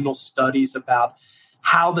longitudinal studies about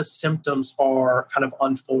how the symptoms are kind of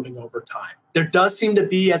unfolding over time. There does seem to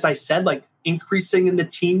be, as I said, like increasing in the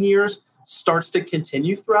teen years, starts to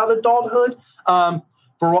continue throughout adulthood.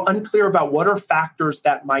 but we're unclear about what are factors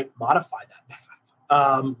that might modify that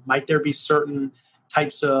path. Might there be certain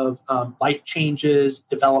types of life changes,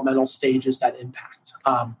 developmental stages that impact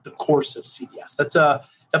the course of CDS? That's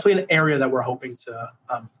definitely an area that we're hoping to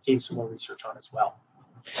gain some more research on as well.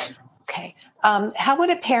 Okay. How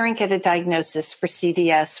would a parent get a diagnosis for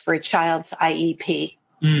CDS for a child's IEP?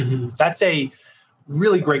 That's a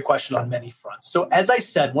really great question on many fronts. So as I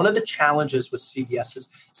said, one of the challenges with CDS is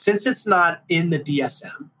since it's not in the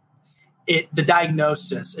DSM, the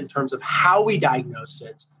diagnosis in terms of how we diagnose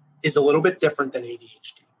it is a little bit different than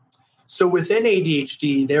ADHD. So within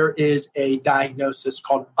ADHD, there is a diagnosis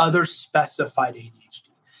called other specified ADHD.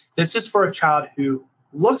 This is for a child who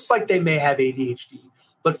looks like they may have ADHD,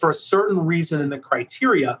 but for a certain reason in the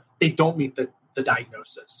criteria, they don't meet the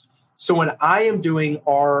diagnosis. So when I am doing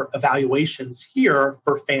our evaluations here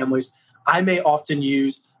for families, I may often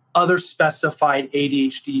use other specified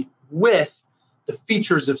ADHD with the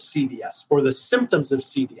features of CDS or the symptoms of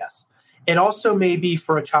CDS. It also may be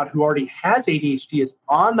for a child who already has ADHD is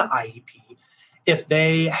on the IEP, if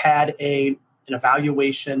they had an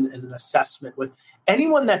evaluation and an assessment with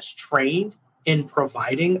anyone that's trained in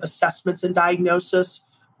providing assessments and diagnosis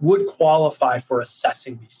would qualify for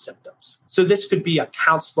assessing these symptoms. So this could be a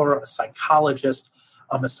counselor, a psychologist,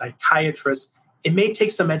 a psychiatrist. It may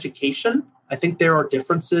take some education. I think there are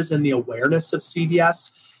differences in the awareness of CDS.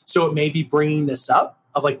 So it may be bringing this up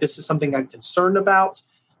of like, this is something I'm concerned about.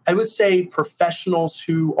 I would say professionals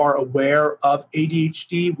who are aware of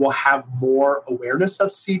ADHD will have more awareness of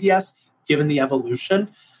CDS given the evolution.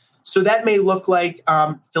 So that may look like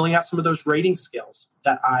filling out some of those rating scales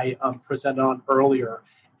that I presented on earlier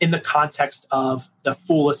in the context of the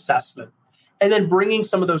full assessment. And then bringing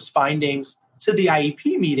some of those findings to the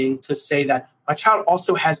IEP meeting to say that my child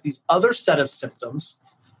also has these other set of symptoms.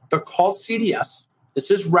 They're called CDS. This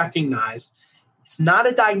is recognized. It's not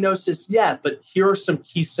a diagnosis yet, but here are some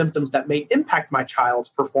key symptoms that may impact my child's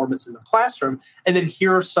performance in the classroom. And then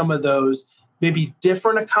here are some of those maybe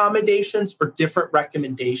different accommodations or different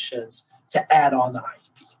recommendations to add on the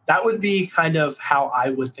IEP. That would be kind of how I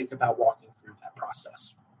would think about walking through that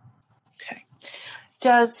process. Okay.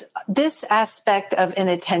 Does this aspect of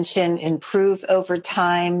inattention improve over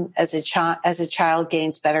time as a child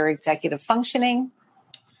gains better executive functioning?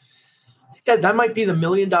 That might be the $1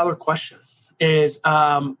 million question.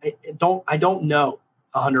 I don't know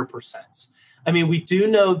 100%. I mean, we do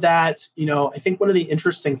know that, I think one of the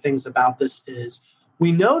interesting things about this is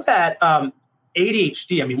we know that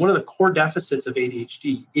ADHD, one of the core deficits of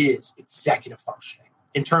ADHD is executive functioning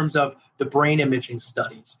in terms of the brain imaging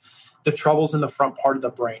studies, the troubles in the front part of the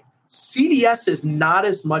brain. CDS is not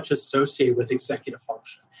as much associated with executive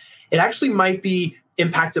function. It actually might be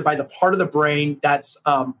impacted by the part of the brain that's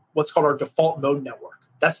what's called our default mode network.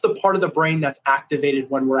 That's the part of the brain that's activated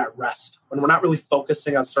when we're at rest, when we're not really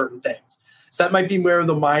focusing on certain things. So that might be where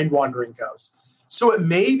the mind wandering goes. So it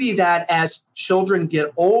may be that as children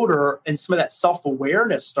get older and some of that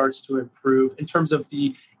self-awareness starts to improve in terms of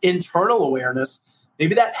the internal awareness,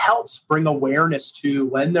 maybe that helps bring awareness to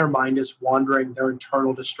when their mind is wandering, their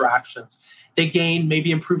internal distractions. They gain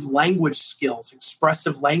maybe improved language skills,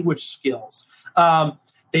 expressive language skills.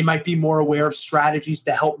 They might be more aware of strategies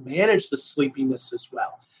to help manage the sleepiness as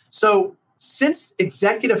well. So since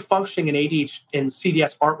executive functioning and ADHD and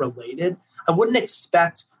CDS aren't related, I wouldn't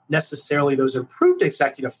expect necessarily those improved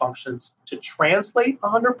executive functions to translate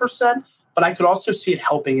 100%, but I could also see it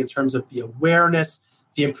helping in terms of the awareness,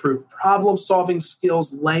 the improved problem-solving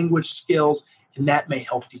skills, language skills, and that may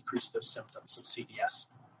help decrease those symptoms of CDS.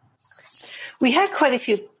 We had quite a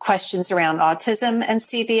few questions around autism and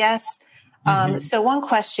CDS. So one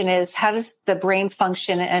question is, how does the brain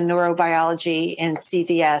function and neurobiology in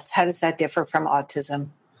CDS, how does that differ from autism?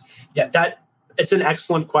 Yeah, it's an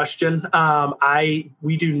excellent question.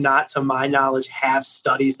 We do not, to my knowledge, have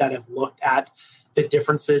studies that have looked at the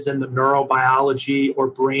differences in the neurobiology or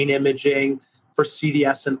brain imaging for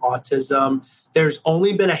CDS and autism. There's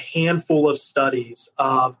only been a handful of studies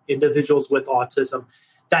of individuals with autism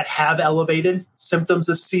that have elevated symptoms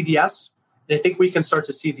of CDS. And I think we can start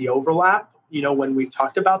to see the overlap, when we've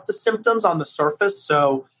talked about the symptoms on the surface.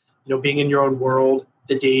 So, being in your own world,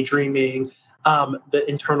 the daydreaming, the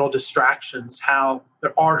internal distractions, how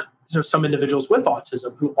there's some individuals with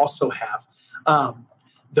autism who also have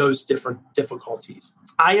those different difficulties.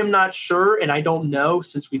 I am not sure, and I don't know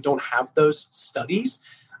since we don't have those studies.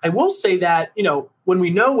 I will say that, when we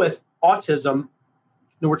know with autism,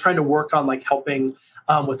 we're trying to work on helping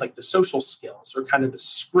with the social skills or kind of the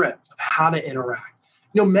script of how to interact.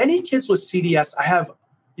 Many kids with CDS, I have,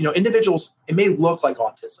 individuals, it may look like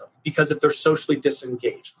autism because if they're socially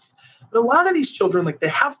disengaged. But a lot of these children, like they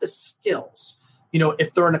have the skills,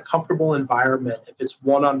 if they're in a comfortable environment, if it's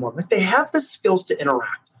one-on-one, like they have the skills to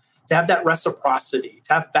interact, to have that reciprocity,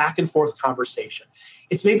 to have back and forth conversation.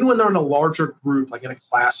 It's maybe when they're in a larger group, like in a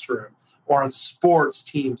classroom or on sports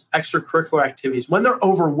teams, extracurricular activities, when they're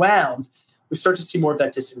overwhelmed, we start to see more of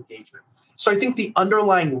that disengagement. So I think the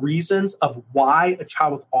underlying reasons of why a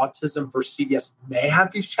child with autism versus CDS may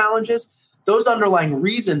have these challenges, those underlying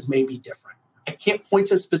reasons may be different. I can't point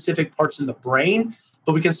to specific parts in the brain,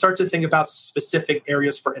 but we can start to think about specific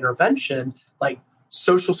areas for intervention, like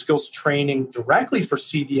social skills training directly for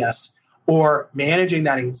CDS or managing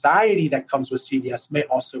that anxiety that comes with CDS may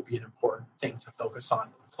also be an important thing to focus on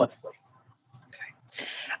clinically.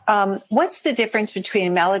 What's the difference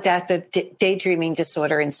between maladaptive daydreaming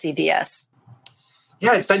disorder and CDS?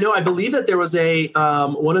 Yeah, because I believe that there was a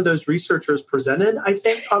one of those researchers presented, I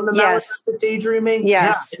think, on the maladaptive daydreaming.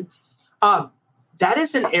 Yes. Yeah. That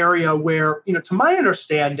is an area where, to my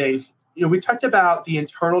understanding, we talked about the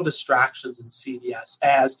internal distractions in CDS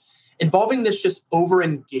as involving this just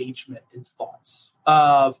over-engagement in thoughts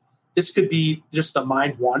of this could be just the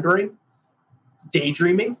mind wandering,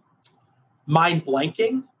 daydreaming, mind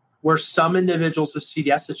blanking, where some individuals with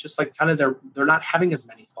CDS, it's just like kind of they're not having as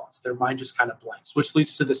many thoughts. Their mind just kind of blanks, which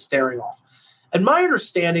leads to the staring off. And my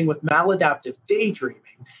understanding with maladaptive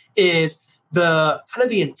daydreaming is the kind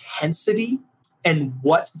of the intensity and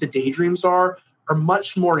what the daydreams are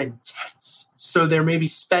much more intense. So they're maybe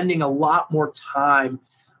spending a lot more time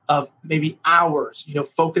of maybe hours,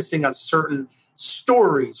 focusing on certain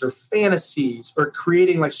stories or fantasies or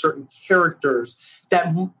creating like certain characters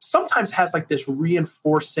that sometimes has like this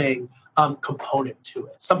reinforcing component to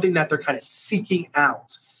it, something that they're kind of seeking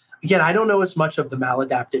out. Again, I don't know as much of the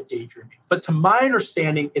maladaptive daydreaming, but to my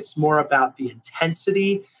understanding, it's more about the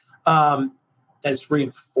intensity that it's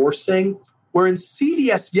reinforcing. Where in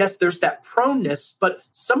CDS, yes, there's that proneness, but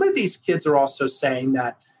some of these kids are also saying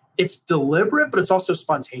that it's deliberate, but it's also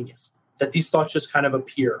spontaneous, that these thoughts just kind of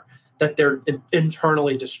appear, that they're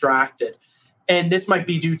internally distracted. And this might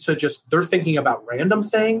be due to just they're thinking about random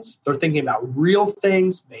things, they're thinking about real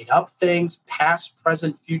things, made up things, past,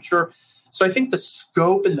 present, future. So I think the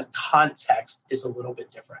scope and the context is a little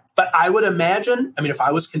bit different. But I would imagine, if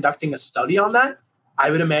I was conducting a study on that,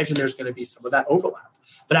 I would imagine there's going to be some of that overlap.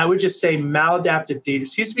 But I would just say maladaptive daydreaming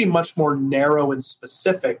seems to be much more narrow and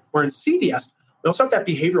specific, where in CDS, we also have that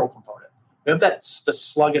behavioral component. We have the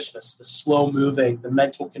sluggishness, the slow moving, the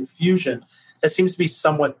mental confusion that seems to be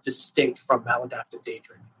somewhat distinct from maladaptive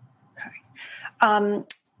daydreaming. Okay.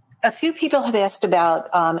 A few people have asked about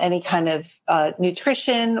any kind of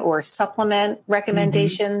nutrition or supplement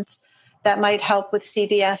recommendations that might help with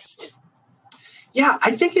CDS. Yeah,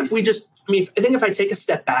 I think if I take a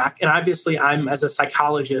step back, and obviously I'm as a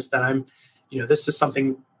psychologist that I'm, this is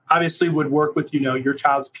something obviously would work with, your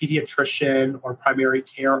child's pediatrician or primary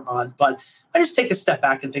care on, but I just take a step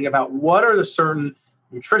back and think about what are the certain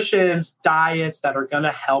nutritions, diets that are going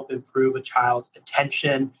to help improve a child's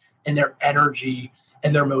attention and their energy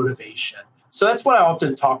and their motivation. So that's what I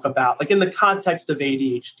often talk about, like in the context of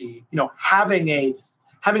ADHD, having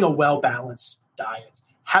a well-balanced diet,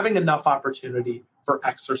 having enough opportunity for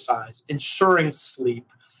exercise, ensuring sleep.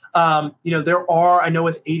 I know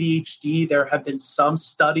with ADHD, there have been some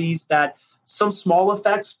studies that some small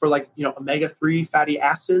effects for omega-3 fatty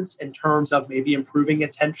acids in terms of maybe improving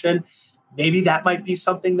attention. Maybe that might be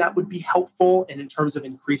something that would be helpful in terms of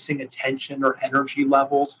increasing attention or energy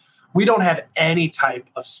levels. We don't have any type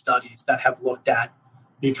of studies that have looked at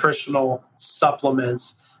nutritional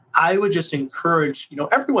supplements. I would just encourage,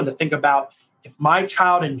 everyone to think about if my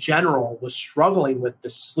child in general was struggling with the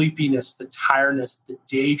sleepiness, the tiredness, the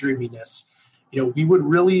daydreaminess, we would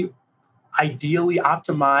really ideally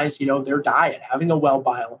optimize, their diet, having a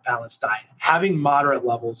well-balanced diet, having moderate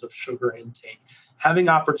levels of sugar intake, having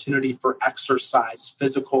opportunity for exercise,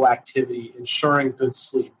 physical activity, ensuring good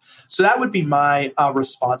sleep. So that would be my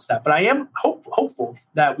response to that. But I am hopeful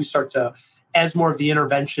that we start to, as more of the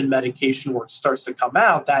intervention medication work starts to come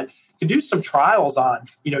out, that can do some trials on,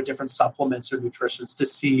 different supplements or nutritions to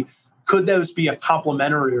see could those be a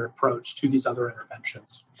complementary approach to these other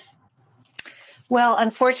interventions. Well,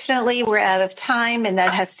 unfortunately, we're out of time, and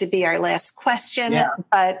that has to be our last question. Yeah.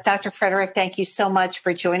 But Dr. Frederick, thank you so much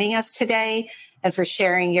for joining us today and for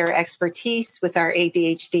sharing your expertise with our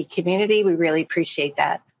ADHD community. We really appreciate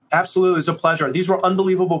that. Absolutely. It's a pleasure. These were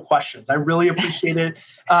unbelievable questions. I really appreciate it.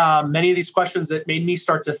 Many of these questions that made me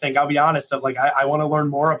start to think, I'll be honest, of I want to learn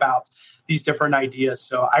more about these different ideas.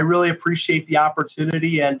 So I really appreciate the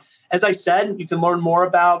opportunity. And as I said, you can learn more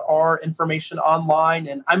about our information online,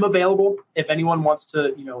 and I'm available if anyone wants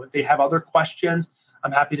to, if they have other questions.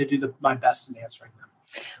 I'm happy to do my best in answering them.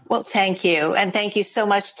 Well, thank you. And thank you so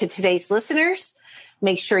much to today's listeners.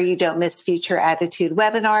 Make sure you don't miss future Attitude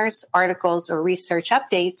webinars, articles, or research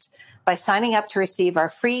updates by signing up to receive our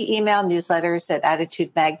free email newsletters at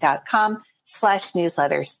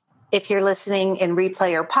attitudemag.com/newsletters. If you're listening in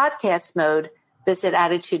replay or podcast mode, visit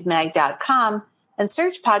attitudemag.com and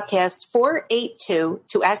search podcast 482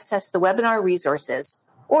 to access the webinar resources,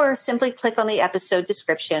 or simply click on the episode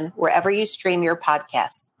description wherever you stream your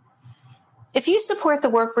podcasts. If you support the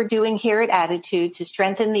work we're doing here at Attitude to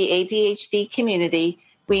strengthen the ADHD community,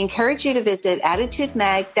 we encourage you to visit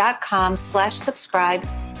attitudemag.com/subscribe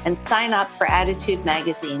and sign up for Attitude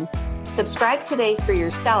Magazine. Subscribe today for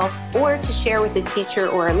yourself or to share with a teacher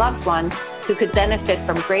or a loved one who could benefit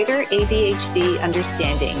from greater ADHD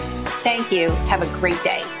understanding. Thank you. Have a great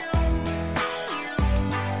day.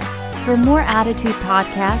 For more Attitude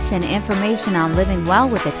podcasts and information on living well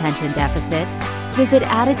with attention deficit, visit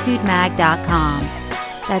attitudemag.com.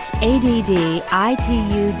 That's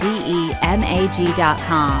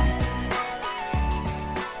ADDITUDEMAG.com.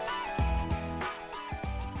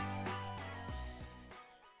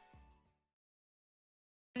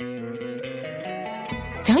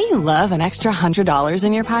 Don't you love an extra $100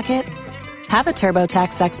 in your pocket? Have a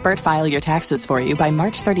TurboTax expert file your taxes for you by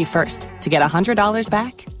March 31st to get $100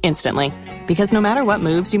 back instantly. Because no matter what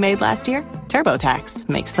moves you made last year, TurboTax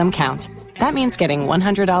makes them count. That means getting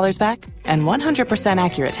 $100 back and 100%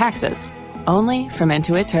 accurate taxes, only from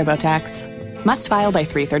Intuit TurboTax. Must file by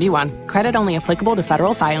 3/31. Credit only applicable to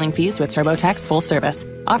federal filing fees with TurboTax full service.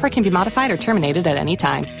 Offer can be modified or terminated at any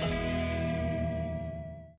time.